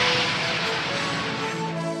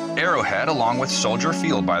 Arrowhead, along with Soldier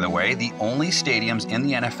Field, by the way, the only stadiums in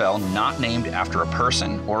the NFL not named after a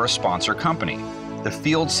person or a sponsor company. The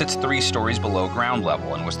field sits 3 stories below ground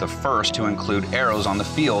level and was the first to include arrows on the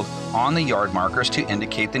field on the yard markers to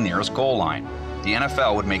indicate the nearest goal line. The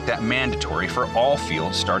NFL would make that mandatory for all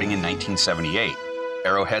fields starting in 1978.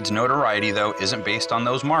 Arrowhead's notoriety, though, isn't based on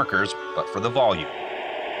those markers, but for the volume.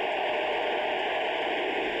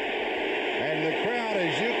 And the crowd,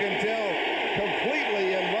 as you can tell,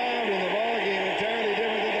 completely involved in the ballgame, entirely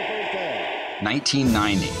different than the first half.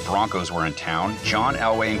 1990, Broncos were in town. John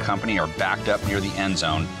Elway and company are backed up near the end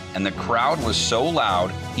zone, and the crowd was so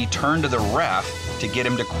loud, he turned to the ref to get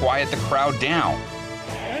him to quiet the crowd down.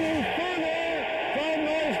 Any further foul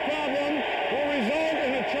noise problem will result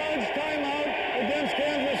in a charged timeout against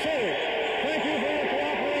Kansas City. Thank you for your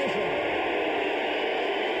cooperation.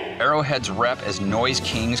 Arrowhead's rep as Noise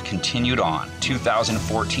Kings continued on.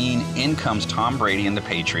 2014, in comes Tom Brady and the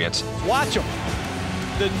Patriots. Watch them.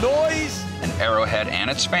 The noise. And Arrowhead and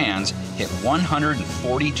its fans hit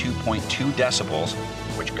 142.2 decibels,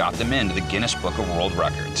 which got them into the Guinness Book of World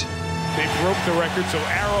Records. They broke the record, so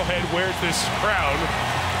Arrowhead wears this crown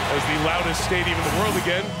as the loudest stadium in the world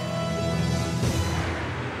again.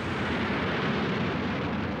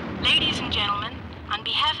 Ladies and gentlemen, on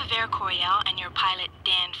behalf of Air Coryell and your pilot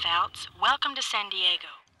Dan Fouts, welcome to San Diego.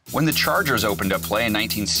 When the Chargers opened up play in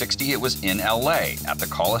 1960, it was in LA at the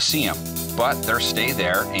Coliseum. But their stay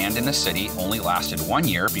there and in the city only lasted 1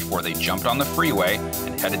 year before they jumped on the freeway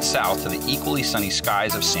and headed south to the equally sunny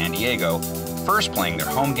skies of San Diego, first playing their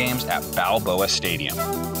home games at Balboa Stadium.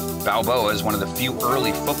 Balboa is one of the few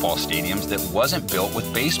early football stadiums that wasn't built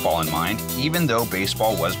with baseball in mind, even though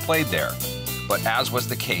baseball was played there. But as was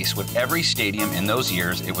the case with every stadium in those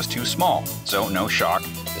years, it was too small. So no shock,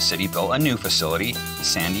 the city built a new facility,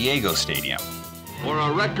 San Diego Stadium. For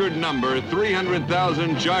a record number,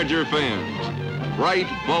 300,000 Charger fans. Bright,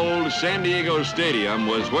 bold San Diego Stadium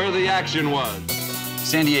was where the action was.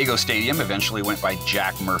 San Diego Stadium eventually went by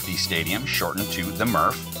Jack Murphy Stadium, shortened to the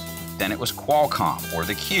Murph. Then it was Qualcomm, or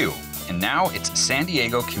the Q. And now it's San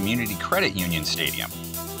Diego Community Credit Union Stadium.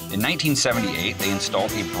 In 1978, they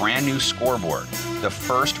installed a brand new scoreboard, the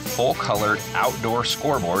first full-colored outdoor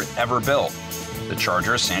scoreboard ever built. The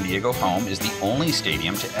Chargers' San Diego home is the only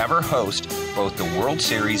stadium to ever host both the World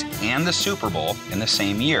Series and the Super Bowl in the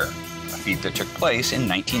same year, a feat that took place in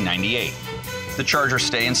 1998. The Chargers'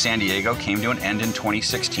 stay in San Diego came to an end in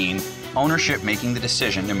 2016, ownership making the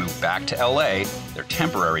decision to move back to LA, their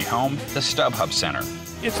temporary home, the StubHub Center.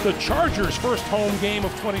 It's the Chargers' first home game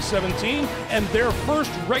of 2017 and their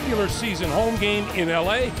first regular season home game in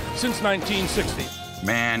LA since 1960.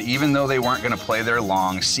 Man, even though they weren't going to play there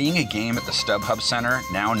long, seeing a game at the StubHub Center,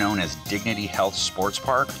 now known as Dignity Health Sports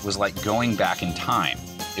Park, was like going back in time.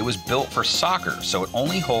 It was built for soccer, so it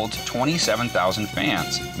only holds 27,000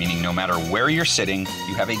 fans, meaning no matter where you're sitting,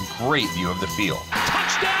 you have a great view of the field.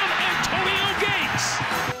 Touchdown, Antonio Gates!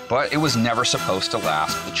 But it was never supposed to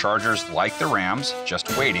last. The Chargers, like the Rams,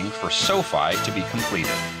 just waiting for SoFi to be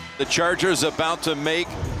completed. The Chargers about to make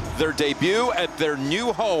their debut at their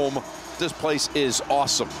new home. This place is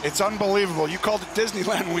awesome. It's unbelievable. You called it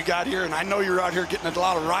Disneyland when we got here, and I know you're out here getting a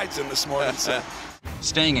lot of rides in this morning. So.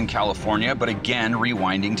 Staying in California, but again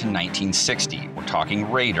rewinding to 1960. We're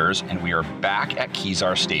talking Raiders, and we are back at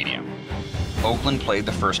Kezar Stadium. Oakland played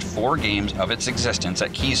the first 4 games of its existence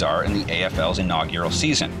at Kezar in the AFL's inaugural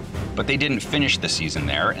season, but they didn't finish the season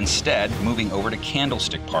there, instead moving over to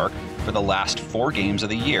Candlestick Park for the last 4 games of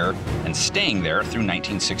the year and staying there through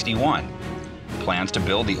 1961. Plans to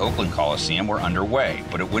build the Oakland Coliseum were underway,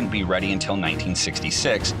 but it wouldn't be ready until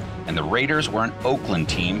 1966, and the Raiders were an Oakland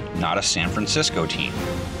team, not a San Francisco team.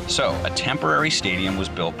 So, a temporary stadium was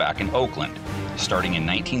built back in Oakland. Starting in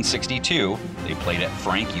 1962, they played at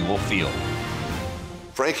Frank Ewell Field.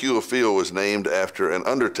 Frank Eula Field was named after an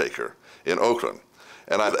undertaker in Oakland.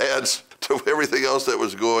 And it adds to everything else that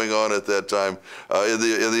was going on at that time in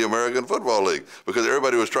the American Football League, because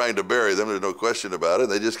everybody was trying to bury them. There's no question about it.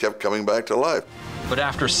 They just kept coming back to life. But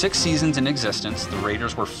after 6 seasons in existence, the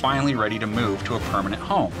Raiders were finally ready to move to a permanent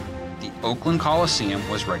home. The Oakland Coliseum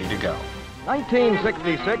was ready to go.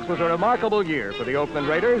 1966 was a remarkable year for the Oakland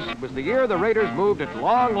Raiders. It was the year the Raiders moved at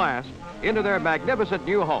long last into their magnificent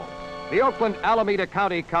new home, the Oakland Alameda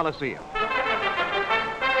County Coliseum.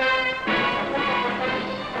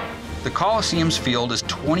 The Coliseum's field is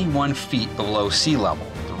 21 feet below sea level.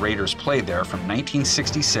 The Raiders played there from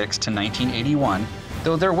 1966 to 1981,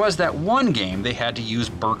 though there was that one game they had to use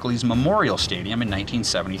Berkeley's Memorial Stadium in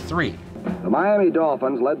 1973. The Miami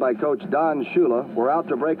Dolphins, led by coach Don Shula, were out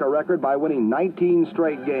to break a record by winning 19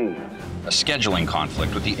 straight games. A scheduling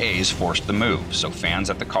conflict with the A's forced the move, so fans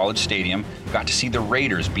at the College Stadium got to see the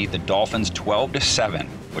Raiders beat the Dolphins 12-7,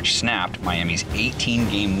 which snapped Miami's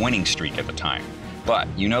 18-game winning streak at the time. But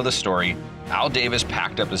you know the story. Al Davis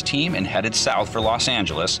packed up his team and headed south for Los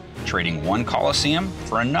Angeles, trading one Coliseum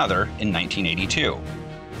for another in 1982.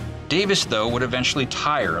 Davis, though, would eventually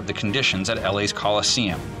tire of the conditions at LA's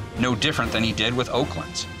Coliseum, no different than he did with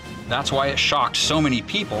Oakland's. That's why it shocked so many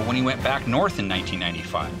people when he went back north in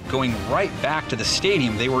 1995, going right back to the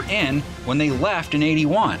stadium they were in when they left in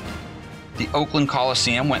 '81. The Oakland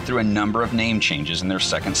Coliseum went through a number of name changes in their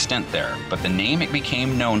second stint there, but the name it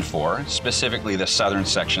became known for, specifically the southern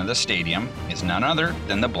section of the stadium, is none other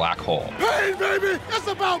than the Black Hole. Pain, baby! It's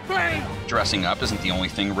about pain! Dressing up isn't the only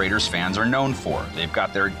thing Raiders fans are known for. They've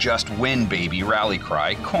got their Just Win Baby rally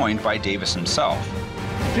cry, coined by Davis himself.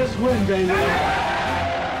 Just win, baby!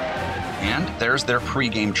 And there's their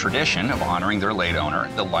pregame tradition of honoring their late owner,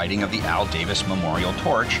 the lighting of the Al Davis Memorial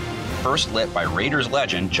Torch, first lit by Raiders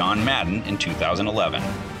legend John Madden in 2011. The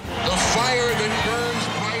fire that burns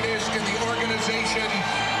brightest in the organization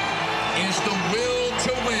is the will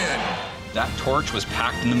to win. That torch was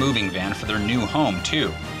packed in the moving van for their new home,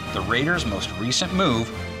 too. The Raiders' most recent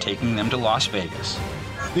move, taking them to Las Vegas.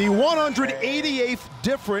 The 188th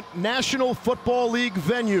different National Football League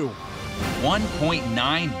venue.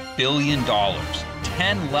 $1.9 billion,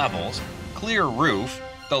 10 levels, clear roof,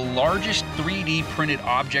 the largest 3D printed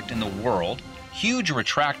object in the world, huge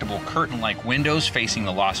retractable curtain-like windows facing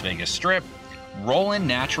the Las Vegas Strip, roll-in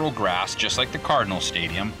natural grass just like the Cardinal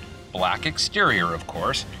Stadium, black exterior of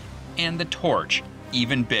course, and the torch,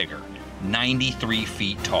 even bigger, 93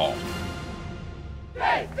 feet tall.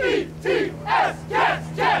 J-E-T-S,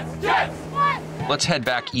 Jets, Jets, Jets! What? Let's head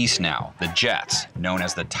back east now. The Jets, known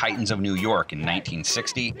as the Titans of New York in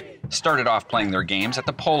 1960, started off playing their games at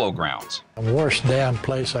the Polo Grounds. The worst damn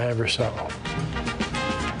place I ever saw.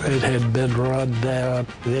 It had been run down.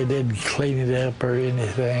 They didn't clean it up or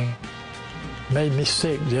anything. Made me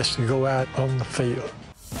sick just to go out on the field.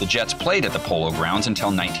 The Jets played at the Polo Grounds until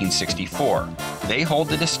 1964. They hold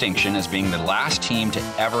the distinction as being the last team to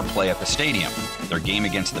ever play at the stadium. Their game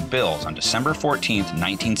against the Bills on December 14,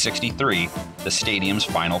 1963, the stadium's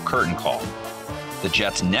final curtain call. The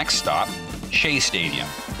Jets' next stop, Shea Stadium.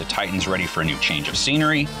 The Titans ready for a new change of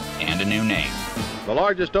scenery and a new name. The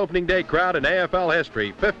largest opening day crowd in AFL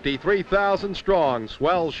history, 53,000 strong,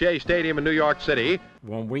 swells Shea Stadium in New York City.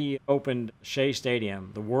 When we opened Shea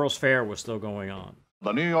Stadium, the World's Fair was still going on.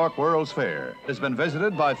 The New York World's Fair has been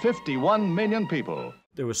visited by 51 million people.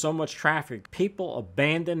 There was so much traffic, people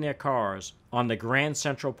abandoned their cars on the Grand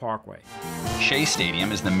Central Parkway. Shea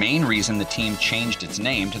Stadium is the main reason the team changed its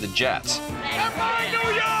name to the Jets. Goodbye, New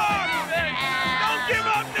York! Don't give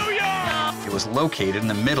up, New York! It was located in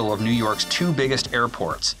the middle of New York's two biggest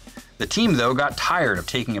airports. The team, though, got tired of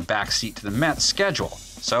taking a back seat to the Mets' schedule,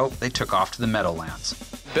 so they took off to the Meadowlands.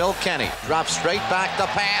 Bill Kenny drops straight back the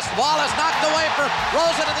pass. Wallace knocked away for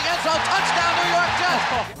rolls into the end zone. Touchdown, New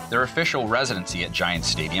York Jets! Their official residency at Giants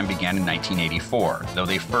Stadium began in 1984, though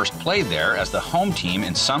they first played there as the home team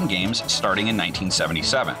in some games starting in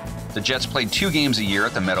 1977. The Jets played 2 games a year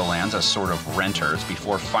at the Meadowlands as sort of renters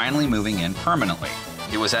before finally moving in permanently.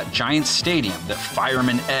 It was at Giants Stadium that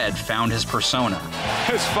Fireman Ed found his persona.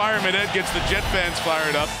 As Fireman Ed gets the Jet fans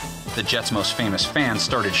fired up. The Jets' most famous fans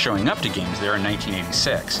started showing up to games there in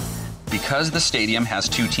 1986. Because the stadium has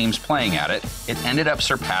 2 teams playing at it, it ended up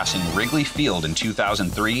surpassing Wrigley Field in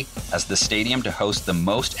 2003 as the stadium to host the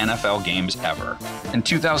most NFL games ever. In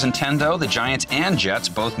 2010, though, the Giants and Jets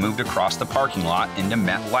both moved across the parking lot into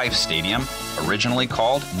MetLife Stadium, originally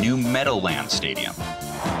called New Meadowlands Stadium.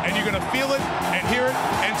 and you're going to feel it and hear it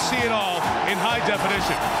and see it all in high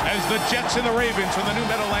definition as the Jets and the Ravens from the new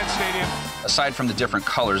Meadowlands Stadium. Aside from the different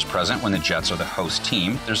colors present when the Jets are the host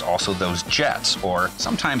team, there's also those jets, or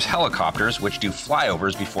sometimes helicopters, which do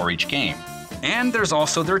flyovers before each game. And there's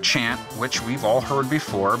also their chant, which we've all heard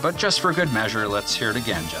before, but just for good measure, let's hear it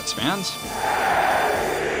again, Jets fans.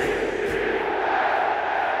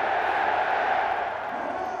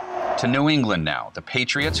 To New England now. The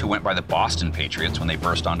Patriots, who went by the Boston Patriots when they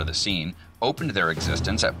burst onto the scene, opened their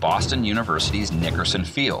existence at Boston University's Nickerson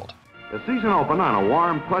Field. The season opened on a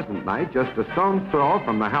warm, pleasant night just a stone's throw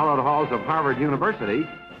from the hallowed halls of Harvard University.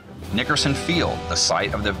 Nickerson Field, the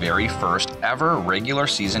site of the very first ever regular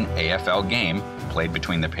season AFL game played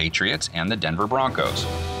between the Patriots and the Denver Broncos.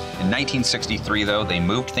 In 1963, though, they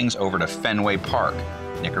moved things over to Fenway Park.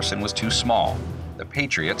 Nickerson was too small. The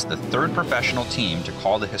Patriots, the third professional team to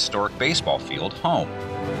call the historic baseball field home.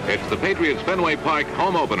 It's the Patriots Fenway Park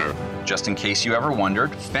home opener. Just in case you ever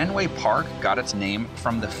wondered, Fenway Park got its name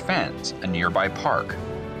from the Fens, a nearby park.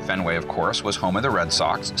 Fenway, of course, was home of the Red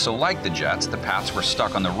Sox, so like the Jets, the Pats were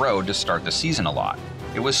stuck on the road to start the season a lot.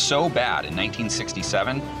 It was so bad in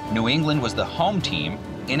 1967, New England was the home team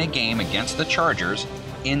in a game against the Chargers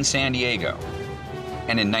in San Diego.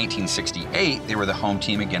 And in 1968, they were the home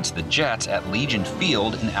team against the Jets at Legion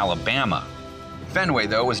Field in Alabama. Fenway,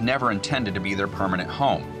 though, was never intended to be their permanent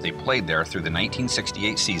home. They played there through the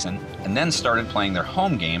 1968 season and then started playing their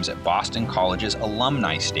home games at Boston College's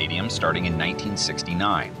Alumni Stadium starting in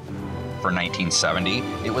 1969. For 1970,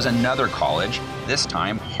 it was another college, this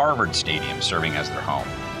time Harvard Stadium, serving as their home.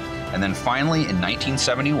 And then finally, in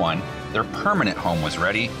 1971, their permanent home was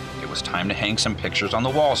ready. It was time to hang some pictures on the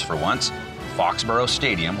walls for once. Foxborough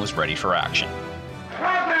Stadium was ready for action.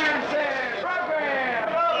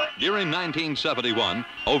 During 1971,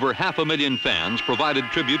 over 500,000 fans provided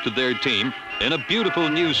tribute to their team in a beautiful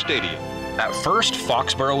new stadium. At first,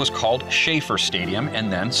 Foxborough was called Schaefer Stadium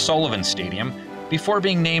and then Sullivan Stadium, before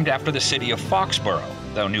being named after the city of Foxborough,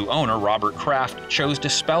 though new owner Robert Kraft chose to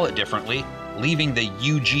spell it differently, leaving the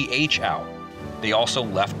UGH out. They also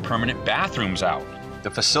left permanent bathrooms out.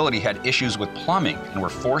 The facility had issues with plumbing and were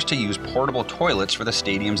forced to use portable toilets for the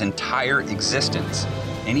stadium's entire existence.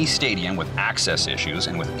 Any stadium with access issues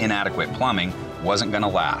and with inadequate plumbing wasn't going to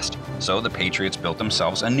last, so the Patriots built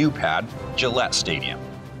themselves a new pad, Gillette Stadium.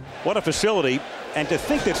 What a facility. And to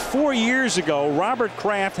think that 4 years ago, Robert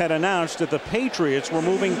Kraft had announced that the Patriots were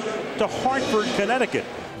moving to Hartford, Connecticut.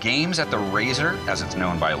 Games at the Razor, as it's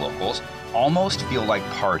known by locals, almost feel like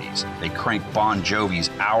parties. They crank Bon Jovi's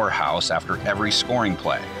Our House after every scoring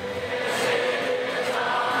play.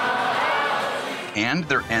 And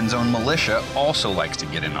their end zone militia also likes to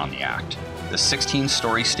get in on the act. The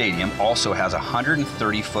 16-story stadium also has a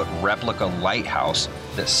 130-foot replica lighthouse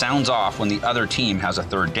that sounds off when the other team has a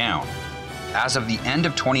third down. As of the end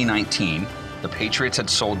of 2019, the Patriots had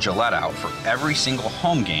sold Gillette out for every single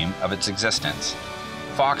home game of its existence.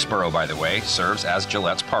 Foxborough, by the way, serves as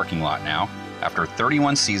Gillette's parking lot now. After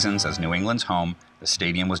 31 seasons as New England's home, the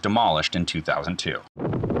stadium was demolished in 2002.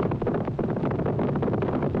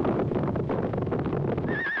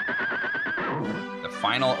 The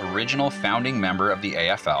final original founding member of the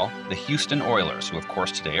AFL, the Houston Oilers, who of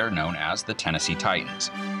course today are known as the Tennessee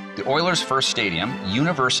Titans. The Oilers' first stadium,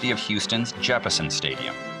 University of Houston's Jeppesen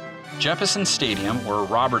Stadium. Jeppesen Stadium, or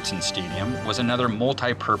Robertson Stadium, was another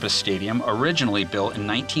multi-purpose stadium originally built in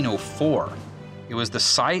 1904. It was the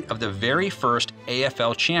site of the very first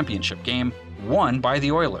AFL championship game won by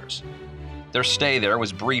the Oilers. Their stay there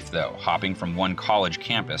was brief, though, hopping from one college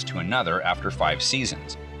campus to another after 5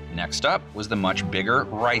 seasons. Next up was the much bigger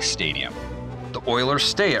Rice Stadium. The Oilers'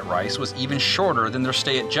 stay at Rice was even shorter than their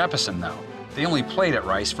stay at Jeppesen, though. They only played at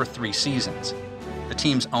Rice for 3 seasons. The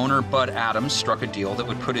team's owner, Bud Adams, struck a deal that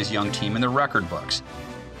would put his young team in the record books.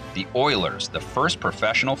 The Oilers, the first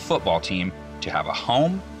professional football team to have a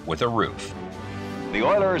home with a roof. The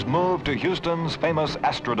Oilers moved to Houston's famous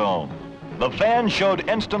Astrodome. The fans showed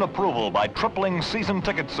instant approval by tripling season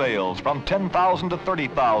ticket sales from 10,000 to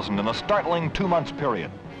 30,000 in a startling 2 months period.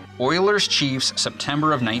 Oilers Chiefs, September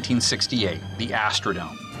of 1968, the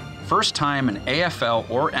Astrodome. First time an AFL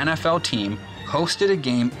or NFL team hosted a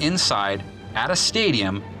game inside at a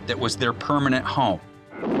stadium that was their permanent home.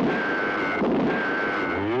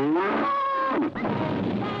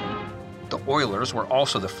 The Oilers were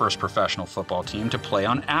also the first professional football team to play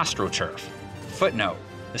on AstroTurf. Footnote,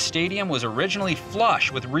 the stadium was originally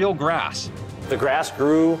flush with real grass. The grass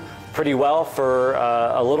grew pretty well for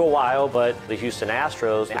a little while, but the Houston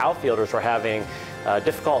Astros, the outfielders were having a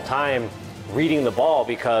difficult time reading the ball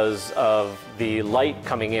because of the light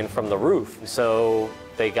coming in from the roof. So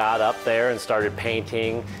they got up there and started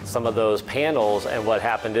painting some of those panels, and what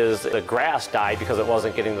happened is the grass died because it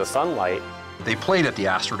wasn't getting the sunlight. They played at the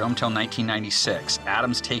Astrodome till 1996,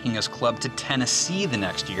 Adams taking his club to Tennessee the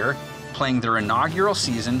next year, playing their inaugural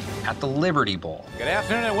season at the Liberty Bowl. Good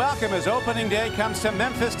afternoon and welcome as opening day comes to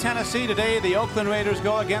Memphis, Tennessee. Today, the Oakland Raiders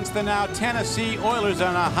go against the now Tennessee Oilers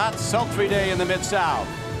on a hot, sultry day in the Mid-South.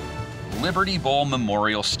 Liberty Bowl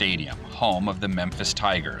Memorial Stadium, home of the Memphis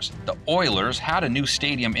Tigers. The Oilers had a new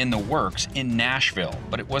stadium in the works in Nashville,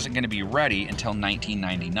 but it wasn't going to be ready until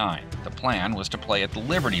 1999. The plan was to play at the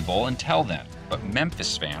Liberty Bowl until then, but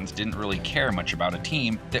Memphis fans didn't really care much about a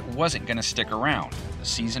team that wasn't going to stick around. The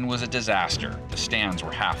season was a disaster. The stands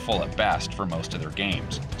were half full at best for most of their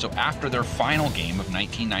games. So after their final game of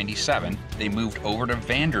 1997, they moved over to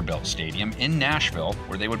Vanderbilt Stadium in Nashville,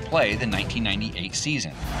 where they would play the 1998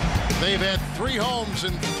 season. They've had 3 homes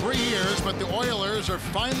in 3 years, but the Oilers are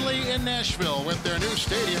finally in Nashville with their new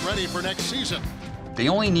stadium ready for next season. They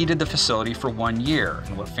only needed the facility for 1 year,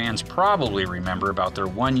 and what fans probably remember about their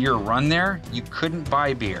 1-year run there, you couldn't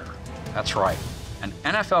buy beer. That's right, an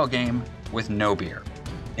NFL game with no beer.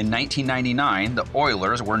 In 1999, the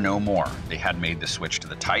Oilers were no more. They had made the switch to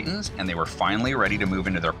the Titans, and they were finally ready to move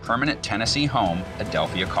into their permanent Tennessee home,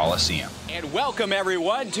 Adelphia Coliseum. And welcome,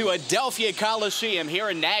 everyone, to Adelphia Coliseum here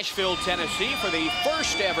in Nashville, Tennessee, for the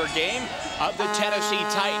first ever game of the Tennessee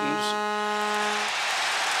Titans.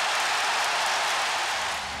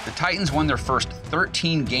 The Titans won their first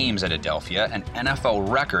 13 games at Adelphia, an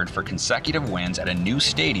NFL record for consecutive wins at a new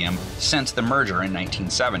stadium since the merger in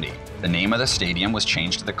 1970. The name of the stadium was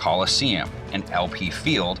changed to the Coliseum, an LP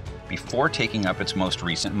Field, before taking up its most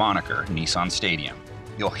recent moniker, Nissan Stadium.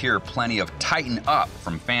 You'll hear plenty of "Tighten up"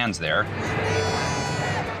 from fans there.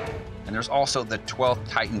 And there's also the 12th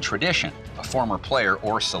Titan tradition. A former player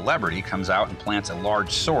or celebrity comes out and plants a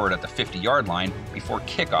large sword at the 50-yard line before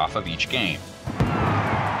kickoff of each game.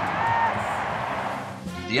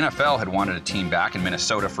 The NFL had wanted a team back in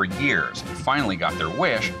Minnesota for years and finally got their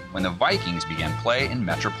wish when the Vikings began play in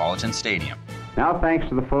Metropolitan Stadium. Now, thanks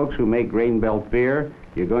to the folks who make Grain Belt beer,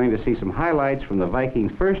 you're going to see some highlights from the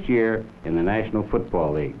Vikings' first year in the National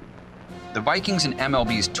Football League. The Vikings and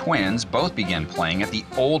MLB's Twins both began playing at the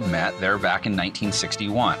old Met there back in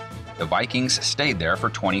 1961. The Vikings stayed there for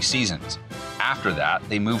 20 seasons. After that,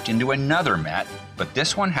 they moved into another Met, but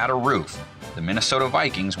this one had a roof. The Minnesota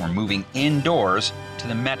Vikings were moving indoors to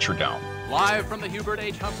the Metrodome. Live from the Hubert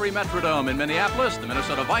H. Humphrey Metrodome in Minneapolis, the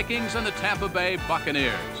Minnesota Vikings and the Tampa Bay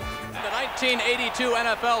Buccaneers. The 1982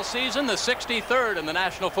 NFL season, the 63rd in the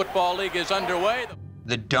National Football League, is underway.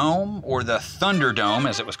 The Dome, or the Thunderdome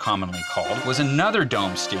as it was commonly called, was another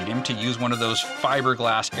dome stadium to use one of those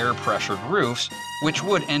fiberglass air-pressured roofs, which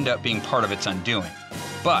would end up being part of its undoing.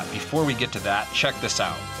 But before we get to that, check this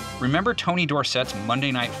out. Remember Tony Dorsett's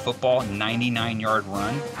Monday Night Football 99-yard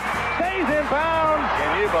run? Stays in bounds.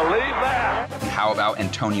 Can you believe that? And how about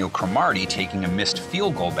Antonio Cromartie taking a missed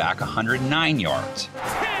field goal back 109 yards?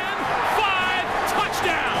 10-5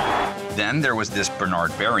 touchdown. Then there was this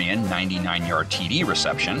Bernard Berrien 99-yard TD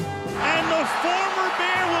reception. And the former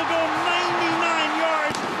Bear will go 99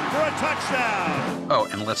 yards for a touchdown. Oh,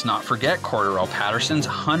 and let's not forget Cordarrelle Patterson's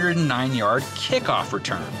 109-yard kickoff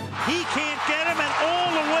return. He can't get him, and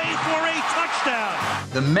all the way for a touchdown.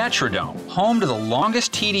 The Metrodome, home to the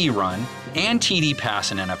longest TD run and TD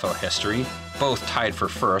pass in NFL history, both tied for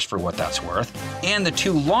first for what that's worth, and the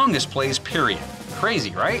 2 longest plays, period.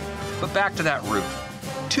 Crazy, right? But back to that roof.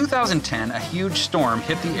 2010, a huge storm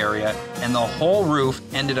hit the area and the whole roof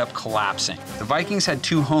ended up collapsing. The Vikings had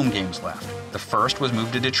 2 home games left. The first was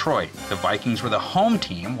moved to Detroit. The Vikings were the home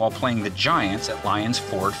team while playing the Giants at Lions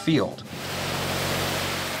Ford Field.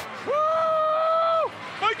 Woo!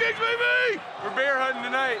 Vikings, baby! We're bear hunting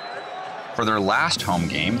tonight. For their last home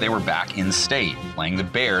game, they were back in state, playing the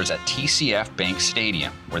Bears at TCF Bank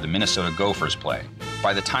Stadium, where the Minnesota Gophers play.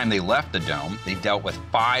 By the time they left the Dome, they dealt with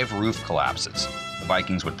 5 roof collapses. The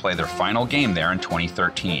Vikings would play their final game there in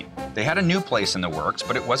 2013. They had a new place in the works,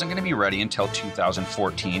 but it wasn't going to be ready until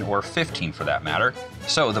 2014 or 15 for that matter,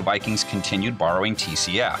 so the Vikings continued borrowing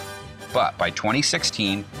TCF. But by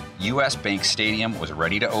 2016, US Bank Stadium was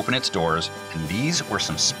ready to open its doors, and these were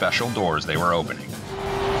some special doors they were opening.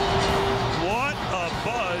 What a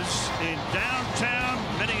buzz in downtown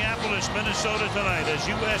Minneapolis, Minnesota tonight as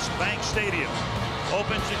US Bank Stadium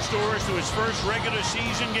opens its doors to its first regular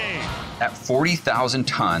season game. At 40,000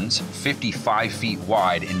 tons, 55 feet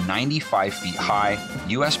wide, and 95 feet high,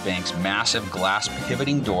 US Bank's massive glass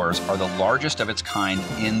pivoting doors are the largest of its kind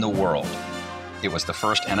in the world. It was the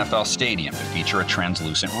first NFL stadium to feature a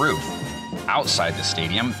translucent roof. Outside the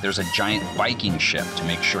stadium, there's a giant Viking ship to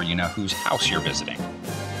make sure you know whose house you're visiting.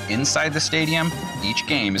 Inside the stadium, each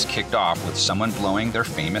game is kicked off with someone blowing their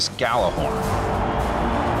famous gala horn.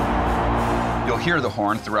 You'll hear the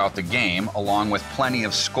horn throughout the game, along with plenty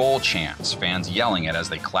of Skol chants, fans yelling it as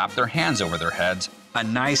they clap their hands over their heads, a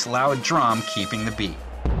nice loud drum keeping the beat.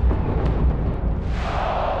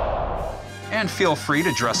 And feel free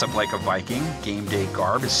to dress up like a Viking. Game day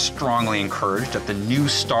garb is strongly encouraged at the new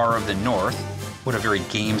Star of the North. What a very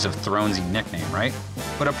Games of Thronesy nickname, right?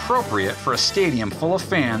 But appropriate for a stadium full of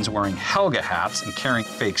fans wearing Helga hats and carrying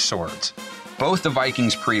fake swords. Both the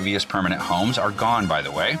Vikings' previous permanent homes are gone, by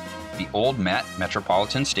the way. The old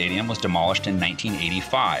Metropolitan Stadium was demolished in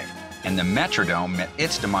 1985, and the Metrodome met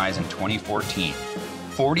its demise in 2014.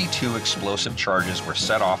 42 explosive charges were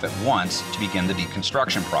set off at once to begin the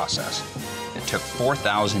deconstruction process. It took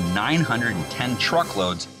 4,910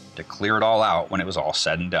 truckloads to clear it all out when it was all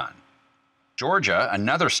said and done. Georgia,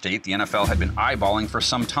 another state the NFL had been eyeballing for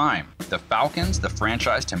some time. The Falcons, the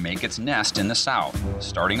franchise to make its nest in the South,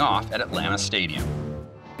 starting off at Atlanta Stadium.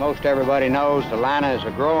 Most everybody knows Atlanta is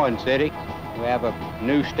a growing city. We have a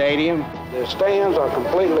new stadium. The stands are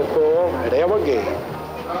completely full at every game.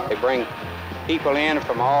 They bring people in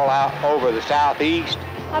from all out over the Southeast.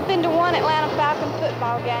 I've been to one Atlanta Falcon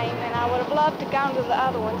football game, and I would have loved to go to the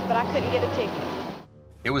other ones, but I couldn't get a ticket.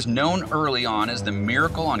 It was known early on as the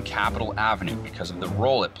Miracle on Capitol Avenue because of the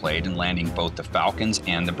role it played in landing both the Falcons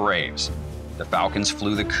and the Braves. The Falcons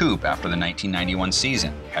flew the coop after the 1991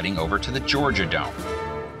 season, heading over to the Georgia Dome.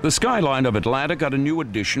 The skyline of Atlanta got a new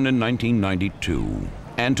addition in 1992.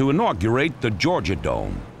 And to inaugurate the Georgia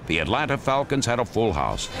Dome, the Atlanta Falcons had a full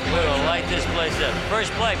house. We will light this place up.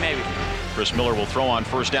 First play, maybe. Chris Miller will throw on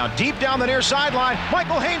first down. Deep down the near sideline.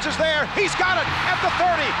 Michael Haynes is there. He's got it at the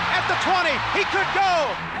 30, at the 20. He could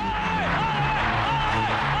go.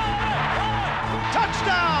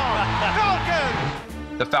 Touchdown,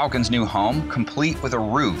 Falcons! The Falcons' new home, complete with a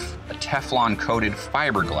roof, a Teflon-coated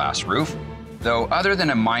fiberglass roof. Though other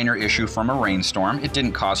than a minor issue from a rainstorm, it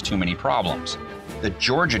didn't cause too many problems. The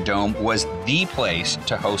Georgia Dome was the place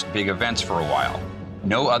to host big events for a while.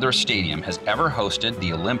 No other stadium has ever hosted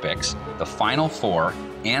the Olympics, the Final Four,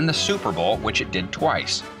 and the Super Bowl, which it did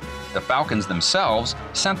twice. The Falcons themselves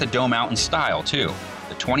sent the Dome out in style, too.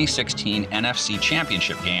 The 2016 NFC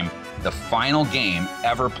Championship game, the final game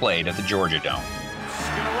ever played at the Georgia Dome.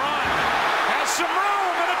 Has some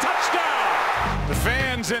room and a touchdown. The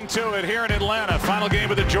fans into it here in Atlanta. Final game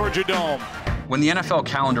of the Georgia Dome. When the NFL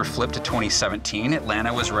calendar flipped to 2017,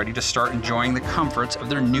 Atlanta was ready to start enjoying the comforts of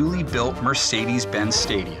their newly built Mercedes-Benz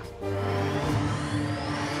Stadium.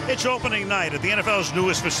 It's opening night at the NFL's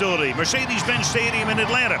newest facility, Mercedes-Benz Stadium in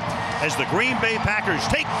Atlanta, as the Green Bay Packers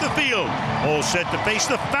take the field, all set to face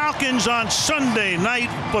the Falcons on Sunday Night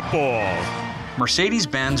Football.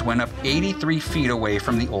 Mercedes-Benz went up 83 feet away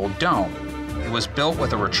from the old dome. It was built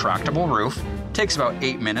with a retractable roof. Takes about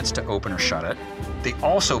 8 minutes to open or shut it. They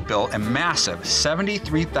also built a massive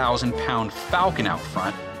 73,000-pound Falcon out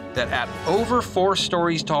front that at over 4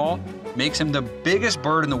 stories tall makes him the biggest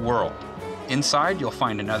bird in the world. Inside, you'll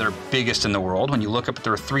find another biggest in the world when you look up at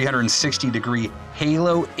their 360-degree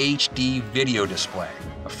Halo HD video display,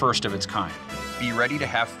 a first of its kind. Be ready to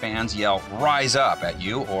have fans yell "Rise Up" at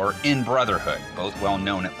you or "In Brotherhood," both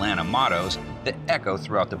well-known Atlanta mottos that echo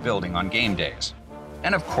throughout the building on game days.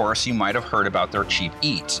 And of course, you might have heard about their cheap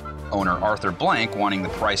eats. Owner Arthur Blank wanting the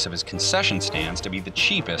price of his concession stands to be the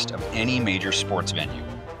cheapest of any major sports venue.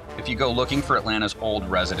 If you go looking for Atlanta's old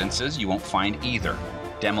residences, you won't find either.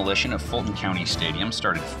 Demolition of Fulton County Stadium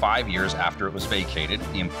started 5 years after it was vacated,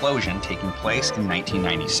 the implosion taking place in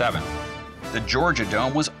 1997. The Georgia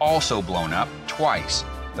Dome was also blown up twice.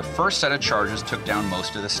 The first set of charges took down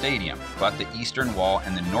most of the stadium, but the eastern wall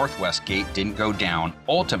and the northwest gate didn't go down,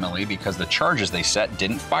 ultimately because the charges they set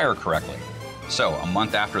didn't fire correctly. So, a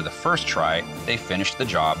month after the first try, they finished the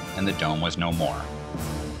job and the dome was no more.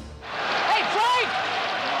 Hey, Frank!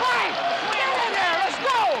 Frank! Get in there! Let's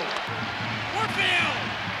go!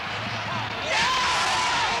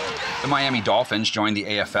 The Miami Dolphins joined the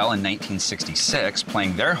AFL in 1966,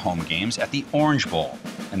 playing their home games at the Orange Bowl,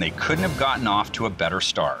 and they couldn't have gotten off to a better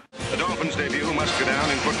start. The Dolphins' debut must go down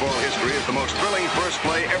in football history as the most thrilling first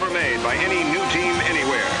play ever made by any new team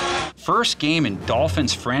anywhere. First game in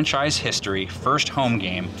Dolphins franchise history, first home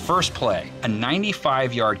game, first play, a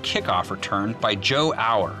 95-yard kickoff return by Joe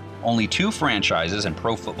Auer. Only 2 franchises in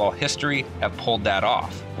pro football history have pulled that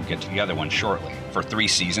off. We'll get to the other one shortly. For 3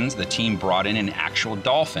 seasons, the team brought in an actual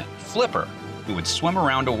dolphin, Flipper, who would swim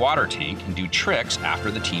around a water tank and do tricks after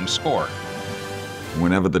the team scored.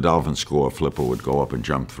 Whenever the Dolphins score, Flipper would go up and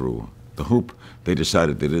jump through the hoop, they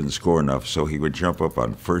decided they didn't score enough, so he would jump up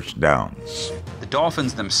on first downs. The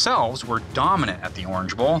Dolphins themselves were dominant at the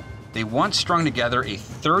Orange Bowl. They once strung together a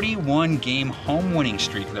 31-game home winning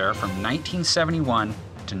streak there from 1971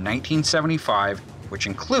 to 1975, which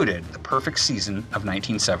included the perfect season of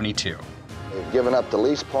 1972. They've given up the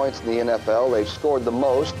least points in the NFL. They've scored the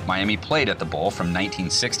most. Miami played at the Bowl from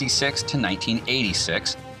 1966 to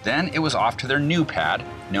 1986. Then it was off to their new pad,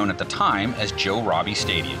 known at the time as Joe Robbie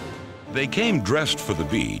Stadium. They came dressed for the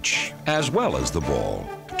beach, as well as the Bowl,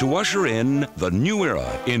 to usher in the new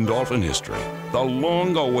era in Dolphin history, the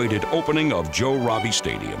long-awaited opening of Joe Robbie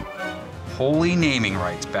Stadium. Holy naming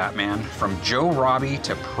rights, Batman. From Joe Robbie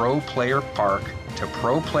to Pro Player Park, to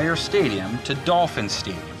Pro Player Stadium, to Dolphin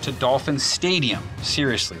Stadium, to Dolphin Stadium.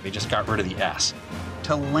 Seriously, they just got rid of the S.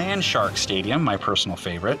 To Landshark Stadium, my personal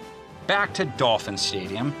favorite. Back to Dolphin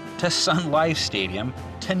Stadium, to Sun Life Stadium,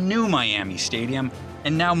 to New Miami Stadium,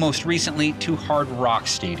 and now most recently to Hard Rock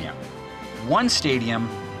Stadium. One stadium,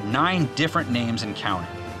 9 different names and counting.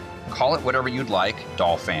 Call it whatever you'd like,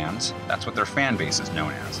 Doll fans. That's what their fan base is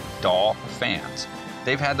known as, Doll fans.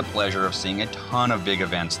 They've had the pleasure of seeing a ton of big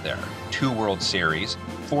events there. 2 World Series,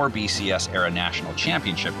 4 BCS-era national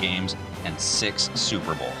championship games, and 6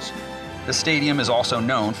 Super Bowls. The stadium is also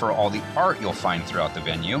known for all the art you'll find throughout the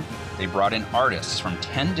venue. They brought in artists from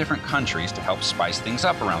 10 different countries to help spice things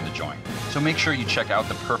up around the joint. So make sure you check out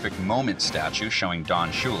the Perfect Moment statue showing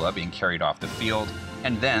Don Shula being carried off the field.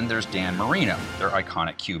 And then there's Dan Marino, their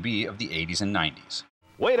iconic QB of the 80s and 90s.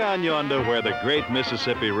 Way down yonder where the great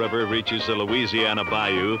Mississippi River reaches the Louisiana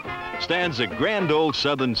Bayou stands the grand old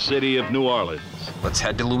southern city of New Orleans. Let's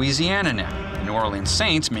head to Louisiana now. The New Orleans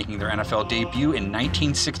Saints making their NFL debut in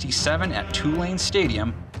 1967 at Tulane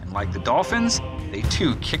Stadium. And like the Dolphins, they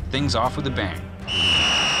too kicked things off with a bang.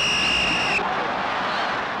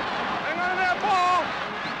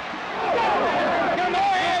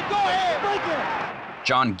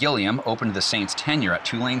 John Gilliam opened the Saints' tenure at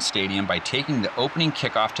Tulane Stadium by taking the opening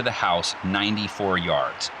kickoff to the house 94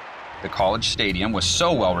 yards. The college stadium was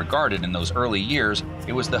so well regarded in those early years,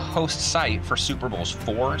 it was the host site for Super Bowls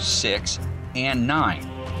 4, 6, and 9.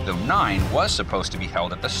 Though 9 was supposed to be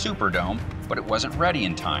held at the Superdome, but it wasn't ready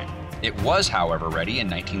in time. It was, however, ready in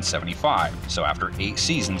 1975, so after 8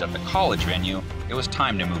 seasons at the college venue, it was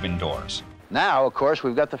time to move indoors. Now, of course,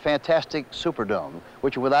 we've got the fantastic Superdome,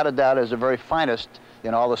 which without a doubt is the very finest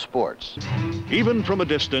in all the sports. Even from a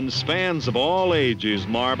distance, fans of all ages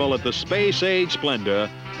marvel at the space-age splendor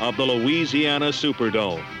of the Louisiana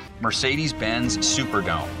Superdome. Mercedes-Benz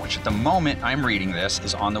Superdome, which at the moment I'm reading this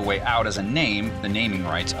is on the way out as a name, the naming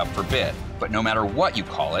rights up for bid. But no matter what you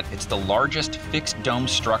call it, it's the largest fixed dome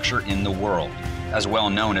structure in the world. As well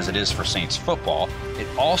known as it is for Saints football, it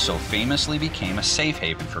also famously became a safe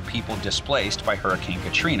haven for people displaced by Hurricane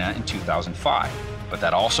Katrina in 2005. But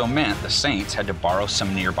that also meant the Saints had to borrow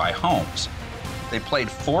some nearby homes. They played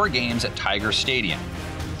 4 games at Tiger Stadium,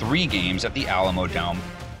 3 games at the Alamo Dome.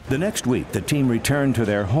 The next week, the team returned to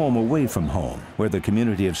their home away from home, where the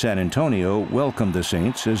community of San Antonio welcomed the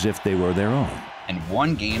Saints as if they were their own. And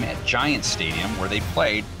 1 game at Giants Stadium, where they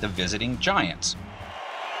played the visiting Giants.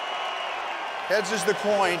 Heads is the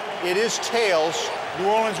coin. It is tails. New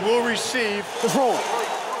Orleans will receive control.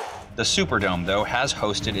 The Superdome, though, has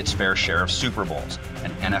hosted its fair share of Super Bowls,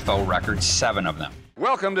 an NFL record 7 of them.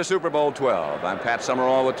 Welcome to Super Bowl 12. I'm Pat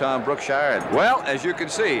Summerall with Tom Brookshire. And, well, as you can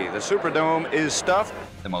see, the Superdome is stuffed.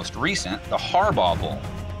 The most recent, the Harbaugh Bowl,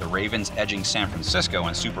 the Ravens edging San Francisco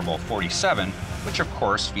in Super Bowl 47, which of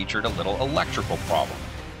course featured a little electrical problem.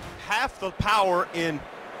 Half the power in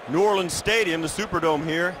New Orleans Stadium, the Superdome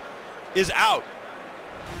here, is out.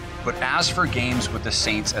 But as for games with the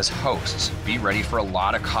Saints as hosts, be ready for a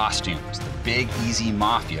lot of costumes. The Big Easy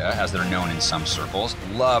Mafia, as they're known in some circles,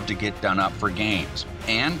 love to get done up for games.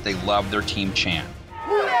 And they love their team chant.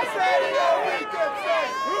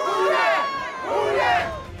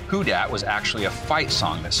 Who Dat was actually a fight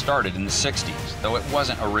song that started in the 60s, though it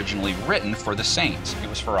wasn't originally written for the Saints. It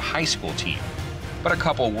was for a high school team. But a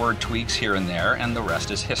couple word tweaks here and there, and the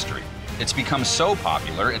rest is history. It's become so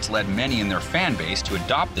popular, it's led many in their fan base to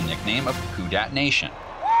adopt the nickname of Who Dat Nation.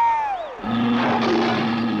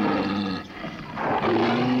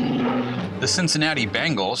 The Cincinnati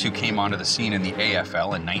Bengals, who came onto the scene in the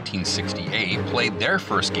AFL in 1968, played their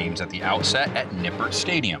first games at the outset at Nippert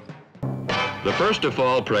Stadium. The first to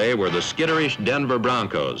fall prey were the skitterish Denver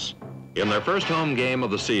Broncos. In their first home game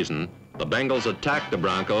of the season, the Bengals attacked the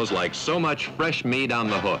Broncos like so much fresh meat on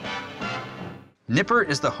the hook. Nippert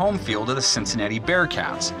is the home field of the Cincinnati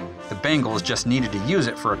Bearcats. The Bengals just needed to use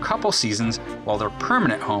it for a couple seasons while their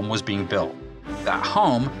permanent home was being built. That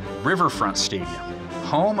home, Riverfront Stadium,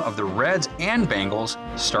 home of the Reds and Bengals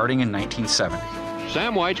starting in 1970.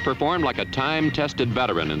 Sam Wyche performed like a time-tested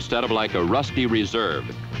veteran instead of like a rusty reserve.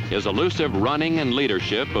 His elusive running and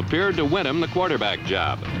leadership appeared to win him the quarterback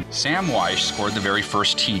job. Sam Wyche scored the very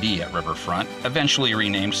first TD at Riverfront, eventually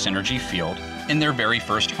renamed Synergy Field, in their very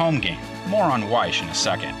first home game. More on Wyche in a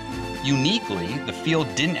second. Uniquely, the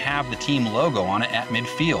field didn't have the team logo on it at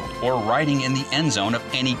midfield or writing in the end zone of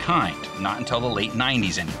any kind, not until the late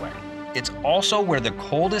 90s anyway. It's also where the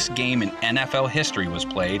coldest game in NFL history was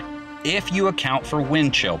played, if you account for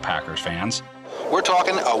wind chill, Packers fans. We're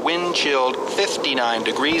talking a wind-chilled 59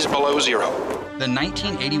 degrees below zero. The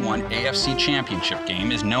 1981 AFC Championship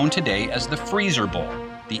game is known today as the Freezer Bowl.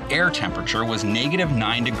 The air temperature was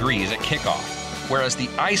 -9 degrees at kickoff, whereas the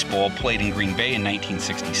Ice Bowl played in Green Bay in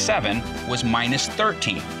 1967 was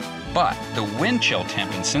 -13. But the wind chill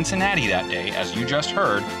temp in Cincinnati that day, as you just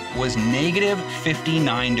heard, was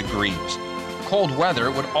 -59 degrees. Cold weather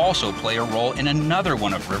would also play a role in another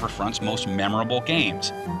one of Riverfront's most memorable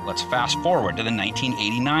games. Let's fast forward to the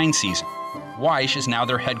 1989 season. Wyche is now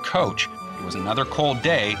their head coach. It was another cold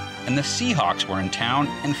day, and the Seahawks were in town,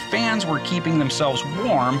 and fans were keeping themselves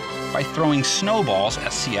warm by throwing snowballs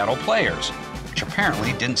at Seattle players, which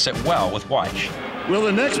apparently didn't sit well with Wyche. Will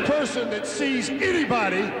the next person that sees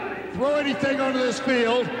anybody throw anything onto this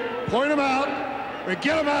field, point them out, or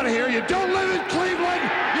get them out of here. You don't live in Cleveland,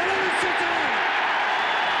 you live in Cincinnati.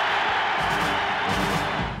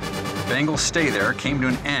 Bengals' stay there came to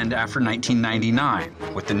an end after 1999.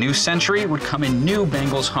 With the new century would come a new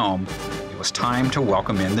Bengals home. It was time to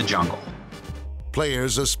welcome in the jungle.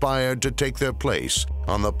 Players aspired to take their place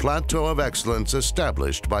on the plateau of excellence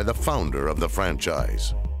established by the founder of the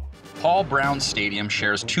franchise. Paul Brown Stadium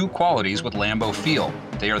shares two qualities with Lambeau Field.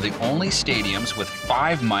 They are the only stadiums with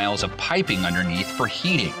 5 miles of piping underneath for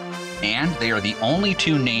heating, and they are the only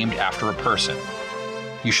two named after a person.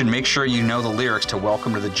 You should make sure you know the lyrics to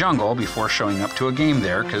Welcome to the Jungle before showing up to a game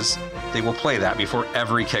there, because they will play that before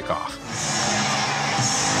every kickoff.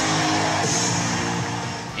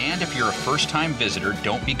 And if you're a first-time visitor,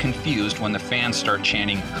 don't be confused when the fans start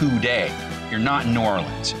chanting, "Who Dey?" You're not in New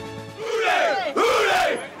Orleans.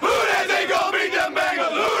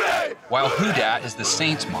 While Who Dat is the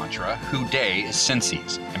Saints mantra, Who Dey is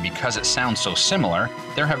Cincy's, and because it sounds so similar,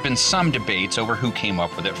 there have been some debates over who came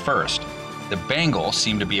up with it first. The Bengals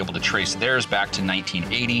seem to be able to trace theirs back to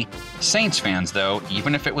 1980. Saints fans, though,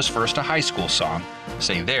 even if it was first a high school song,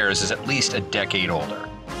 say theirs is at least a decade older.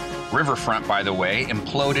 Riverfront, by the way,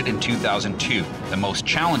 imploded in 2002. The most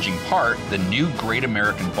challenging part, the new Great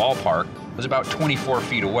American Ballpark, was about 24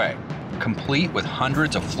 feet away, complete with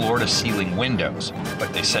hundreds of floor-to-ceiling windows,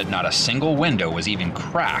 but they said not a single window was even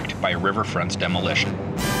cracked by Riverfront's demolition.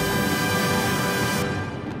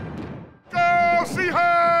 Go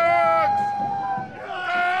Seahawks!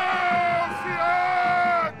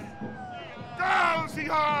 Go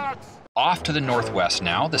Seahawks! Off to the northwest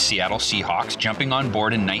now, the Seattle Seahawks jumping on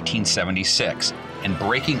board in 1976 and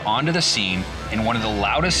breaking onto the scene in one of the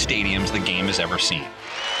loudest stadiums the game has ever seen.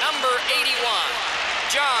 Number 81,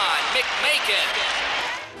 John McMakin.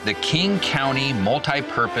 The King County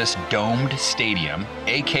Multi-Purpose Domed Stadium,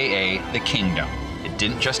 aka the Kingdom. It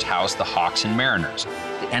didn't just house the Hawks and Mariners.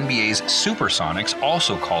 The NBA's Supersonics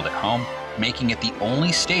also called it home, making it the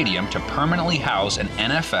only stadium to permanently house an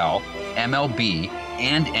NFL, MLB,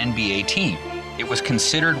 and NBA team. It was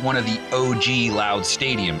considered one of the OG loud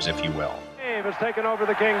stadiums, if you will. Has taken over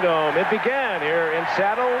the Kingdom. It began here in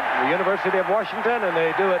Seattle, the University of Washington, and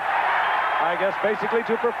they do it, I guess, basically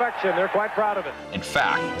to perfection. They're quite proud of it. In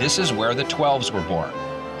fact, this is where the 12s were born.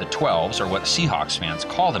 The 12s are what Seahawks fans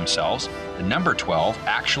call themselves, the number 12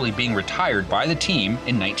 actually being retired by the team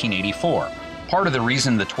in 1984. Part of the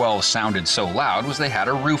reason the 12s sounded so loud was they had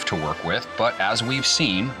a roof to work with, but as we've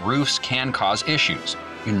seen, roofs can cause issues.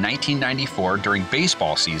 In 1994, during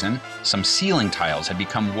baseball season, some ceiling tiles had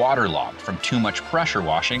become waterlogged from too much pressure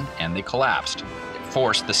washing, and they collapsed. It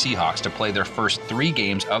forced the Seahawks to play their first 3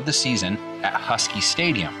 games of the season at Husky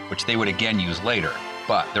Stadium, which they would again use later.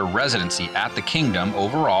 But their residency at the Kingdom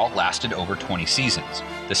overall lasted over 20 seasons.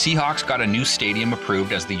 The Seahawks got a new stadium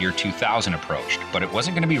approved as the year 2000 approached, but it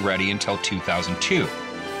wasn't going to be ready until 2002,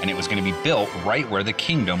 and it was going to be built right where the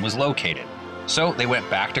Kingdom was located. So they went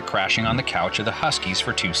back to crashing on the couch of the Huskies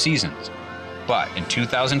for 2 seasons. But in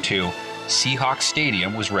 2002, Seahawks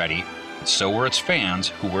Stadium was ready, and so were its fans,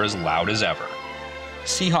 who were as loud as ever.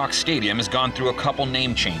 Seahawks Stadium has gone through a couple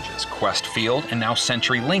name changes, Quest Field and now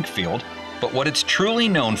CenturyLink Field, but what it's truly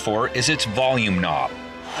known for is its volume knob.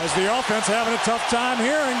 As the offense having a tough time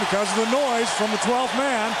hearing because of the noise from the 12th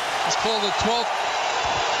man. It's called the 12th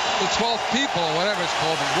people, whatever it's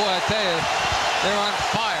called. And boy, I tell you, They're on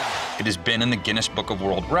fire. It has been in the Guinness Book of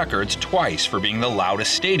World Records twice for being the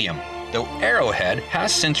loudest stadium, though Arrowhead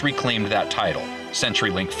has since reclaimed that title.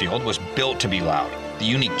 CenturyLink Field was built to be loud. The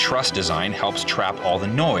unique truss design helps trap all the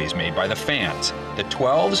noise made by the fans. The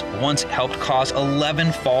 12s once helped cause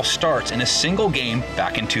 11 false starts in a single game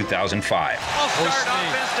back in 2005. False start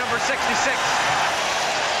offense number 66.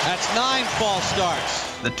 That's 9 false starts.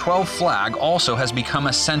 The 12 flag also has become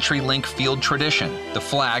a CenturyLink Field tradition, the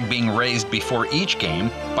flag being raised before each game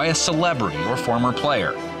by a celebrity or former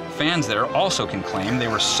player. Fans there also can claim they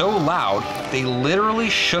were so loud they literally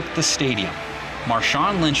shook the stadium.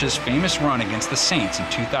 Marshawn Lynch's famous run against the Saints in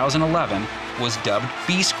 2011 was dubbed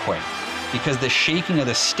Beastquake because the shaking of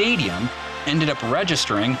the stadium ended up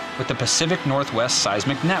registering with the Pacific Northwest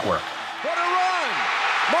Seismic Network. What a run!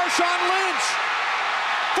 Marshawn Lynch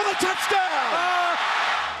for the touchdown!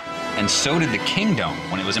 And so did the Kingdome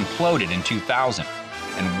when it was imploded in 2000.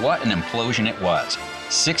 And what an implosion it was.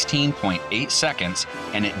 16.8 seconds,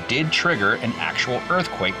 and it did trigger an actual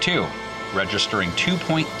earthquake too, registering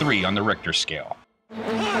 2.3 on the Richter scale. It's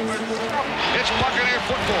Buccaneer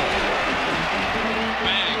football.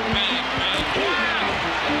 Bang, bang, bang.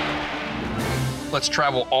 Wow! Let's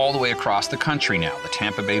travel all the way across the country now. The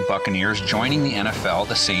Tampa Bay Buccaneers joining the NFL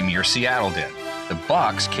the same year Seattle did. The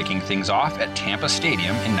Bucs kicking things off at Tampa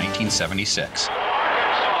Stadium in 1976.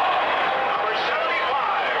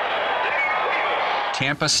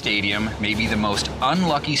 Tampa Stadium may be the most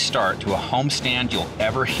unlucky start to a homestand you'll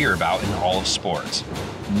ever hear about in all of sports.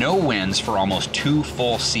 No wins for almost 2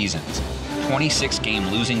 full seasons. 26-game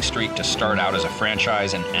losing streak to start out as a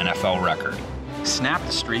franchise and NFL record. Snapped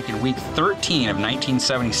the streak in week 13 of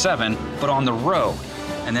 1977, but on the road.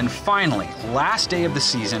 And then finally, last day of the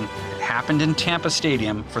season, it happened in Tampa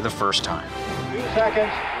Stadium for the first time. 2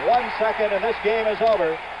 seconds, 1 second, and this game is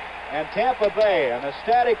over. And Tampa Bay, an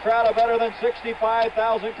ecstatic crowd of better than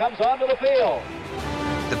 65,000 comes onto the field.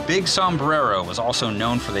 The Big Sombrero was also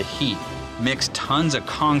known for the heat. Mix tons of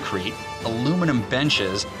concrete, aluminum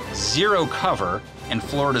benches, zero cover, and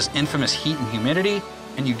Florida's infamous heat and humidity,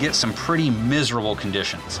 and you get some pretty miserable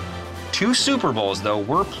conditions. 2 Super Bowls, though,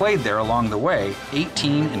 were played there along the way,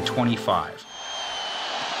 18 and 25.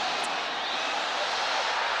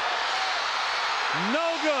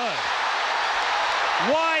 No good.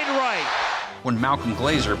 Wide right. When Malcolm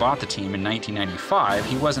Glazer bought the team in 1995,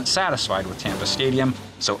 he wasn't satisfied with Tampa Stadium,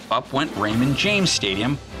 so up went Raymond James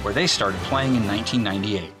Stadium, where they started playing in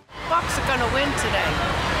 1998. Bucs are gonna win today.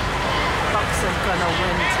 Bucs are gonna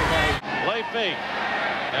win today. Play fake.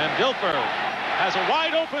 And Dilfer has a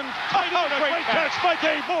wide open, great catch by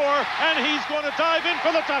Dave Moore, and he's going to dive in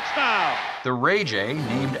for the touchdown. The Ray J,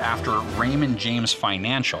 named after Raymond James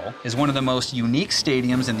Financial, is one of the most unique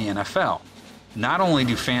stadiums in the NFL. Not only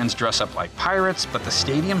do fans dress up like pirates, but the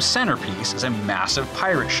stadium's centerpiece is a massive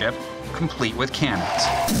pirate ship, complete with cannons.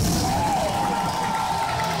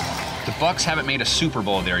 The Bucs haven't made a Super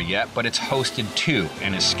Bowl there yet, but it's hosted 2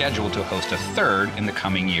 and is scheduled to host a 3rd in the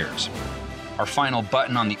coming years. Our final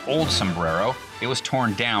button on the old sombrero, it was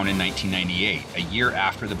torn down in 1998, a year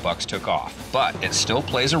after the Bucs took off, but it still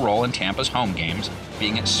plays a role in Tampa's home games,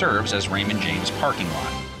 being it serves as Raymond James' parking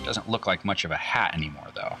lot. Doesn't look like much of a hat anymore,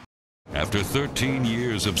 though. After 13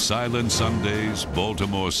 years of silent Sundays,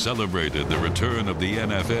 Baltimore celebrated the return of the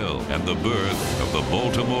NFL and the birth of the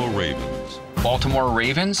Baltimore Ravens. Baltimore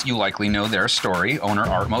Ravens, you likely know their story, owner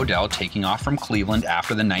Art Modell taking off from Cleveland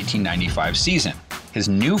after the 1995 season. His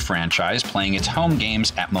new franchise playing its home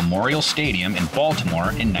games at Memorial Stadium in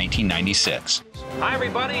Baltimore in 1996. Hi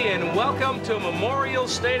everybody and welcome to Memorial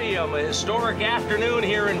Stadium, a historic afternoon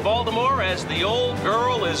here in Baltimore as the old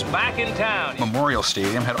girl is back in town. Memorial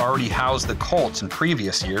Stadium had already housed the Colts in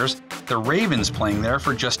previous years, the Ravens playing there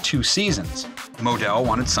for just 2 seasons. Modell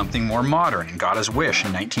wanted something more modern and got his wish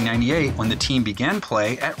in 1998 when the team began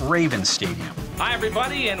play at Ravens Stadium. Hi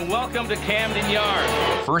everybody and welcome to Camden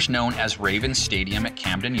Yards. First known as Ravens Stadium at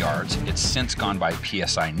Camden Yards, it's since gone by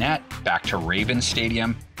PSI Net, back to Ravens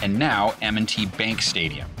Stadium, and now M&T Bank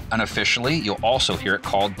Stadium. Unofficially, you'll also hear it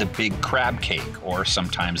called the Big Crab Cake, or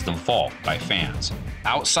sometimes the Vault, by fans.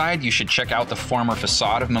 Outside, you should check out the former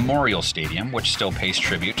facade of Memorial Stadium, which still pays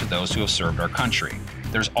tribute to those who have served our country.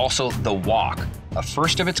 There's also The Walk, a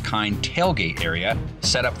first-of-its-kind tailgate area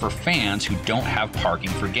set up for fans who don't have parking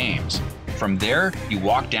for games. From there, you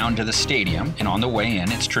walk down to the stadium, and on the way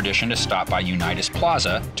in, it's tradition to stop by Unitas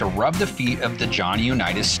Plaza to rub the feet of the Johnny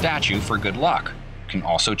Unitas statue for good luck. You can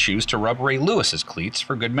also choose to rub Ray Lewis's cleats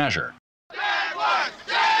for good measure.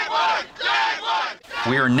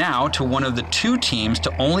 We are now to one of the 2 teams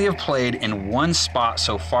to only have played in one spot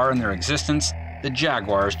so far in their existence, the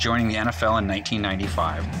Jaguars joining the NFL in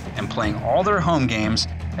 1995 and playing all their home games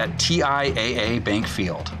at TIAA Bank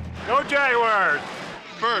Field. Go Jaguars!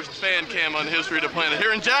 First fan cam on History of the Planet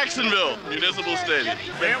here in Jacksonville, Municipal Stadium.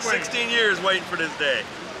 Been 16 years waiting for this day.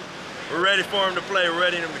 We're ready for them to play. We're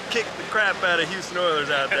ready for them to kick the crap out of Houston Oilers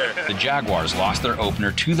out there. The Jaguars lost their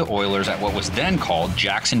opener to the Oilers at what was then called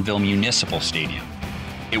Jacksonville Municipal Stadium.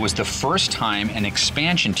 It was the first time an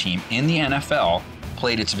expansion team in the NFL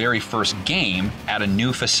played its very first game at a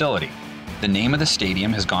new facility. The name of the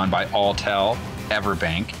stadium has gone by Alltel,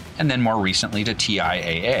 Everbank, and then more recently to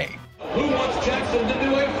TIAA. Who wants Jackson to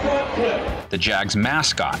do a front flip? The Jags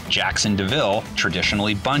mascot, Jackson DeVille,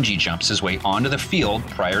 traditionally bungee jumps his way onto the field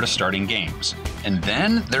prior to starting games. And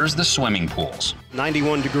then there's the swimming pools.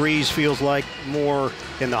 91 degrees feels like more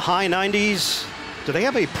in the high 90s. Do they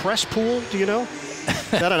have a press pool, do you know?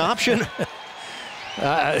 Is that an option?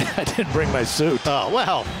 I didn't bring my suit. Oh,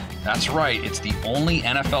 well. That's right, it's the only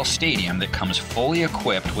NFL stadium that comes fully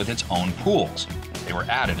equipped with its own pools. They were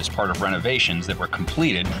added as part of renovations that were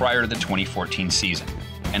completed prior to the 2014 season.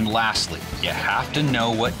 And lastly, you have to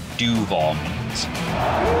know what Duval means.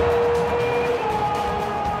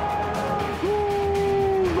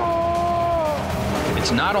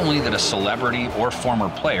 It's not only that a celebrity or former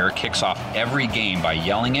player kicks off every game by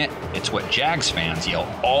yelling it, it's what Jags fans yell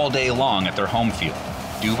all day long at their home field.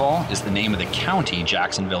 Duval is the name of the county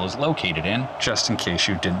Jacksonville is located in, just in case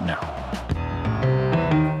you didn't know.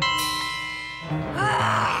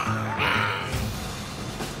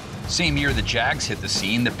 Same year the Jags hit the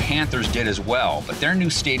scene, the Panthers did as well, but their new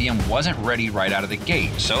stadium wasn't ready right out of the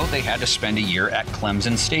gate, so they had to spend a year at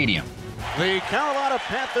Clemson Stadium. The Carolina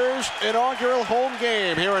Panthers' inaugural home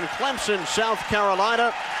game here in Clemson, South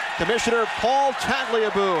Carolina. Commissioner Paul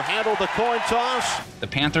Tagliabue handled the coin toss. The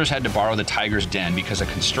Panthers had to borrow the Tigers' den because a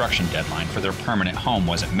construction deadline for their permanent home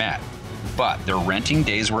wasn't met. But their renting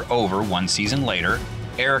days were over one season later.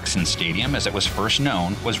 Erickson Stadium, as it was first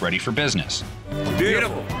known, was ready for business.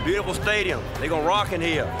 Beautiful, beautiful stadium. They're gonna rock in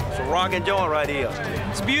here. It's a rocking joint right here.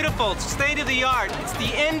 It's beautiful, it's state of the art. It's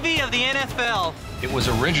the envy of the NFL. It was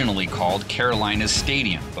originally called Carolina's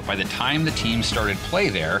Stadium, but by the time the team started play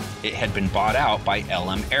there, it had been bought out by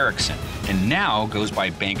L.M. Erickson, and now goes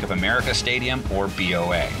by Bank of America Stadium, or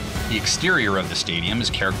BOA. The exterior of the stadium is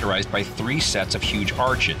characterized by 3 sets of huge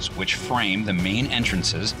arches, which frame the main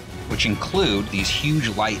entrances, which include these huge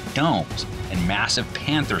light domes and massive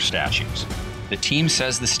panther statues. The team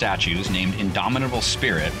says the statues, named Indomitable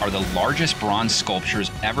Spirit, are the largest bronze sculptures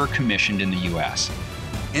ever commissioned in the U.S.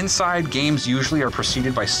 Inside, games usually are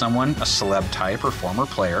preceded by someone, a celeb type or former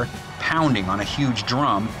player, pounding on a huge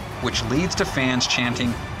drum, which leads to fans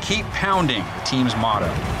chanting, "Keep pounding," the team's motto.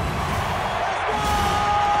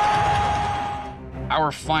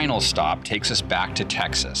 Our final stop takes us back to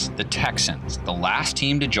Texas. The Texans, the last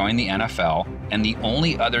team to join the NFL and the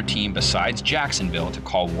only other team besides Jacksonville to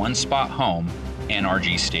call one spot home,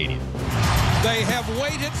 NRG Stadium. They have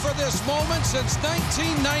waited for this moment since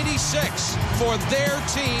 1996 for their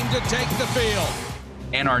team to take the field.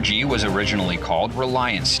 NRG was originally called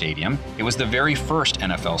Reliance Stadium. It was the very first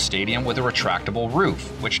NFL stadium with a retractable roof,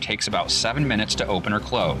 which takes about 7 minutes to open or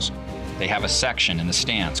close. They have a section in the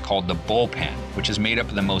stands called the Bullpen, which is made up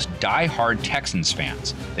of the most die-hard Texans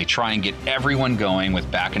fans. They try and get everyone going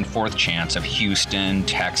with back-and-forth chants of Houston,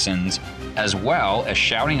 Texans, as well as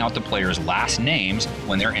shouting out the players' last names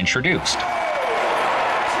when they're introduced.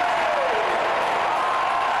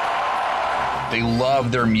 They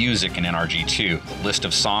love their music in NRG too. The list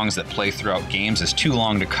of songs that play throughout games is too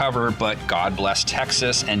long to cover, but God Bless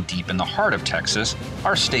Texas and Deep in the Heart of Texas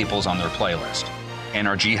are staples on their playlist.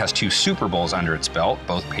 NRG has 2 Super Bowls under its belt,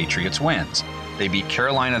 both Patriots wins. They beat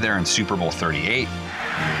Carolina there in Super Bowl 38.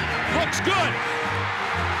 Looks good!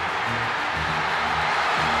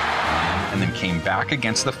 And then came back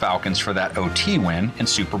against the Falcons for that OT win in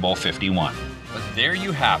Super Bowl 51. But there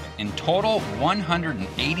you have it. In total,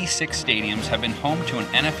 186 stadiums have been home to an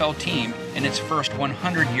NFL team in its first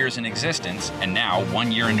 100 years in existence, and now, 1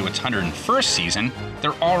 year into its 101st season,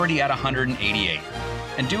 they're already at 188.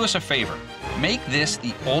 And do us a favor, make this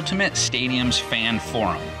the ultimate stadiums fan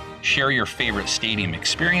forum. Share your favorite stadium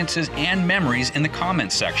experiences and memories in the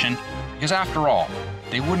comments section, because after all,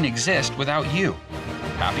 they wouldn't exist without you.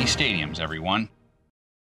 Happy stadiums, everyone.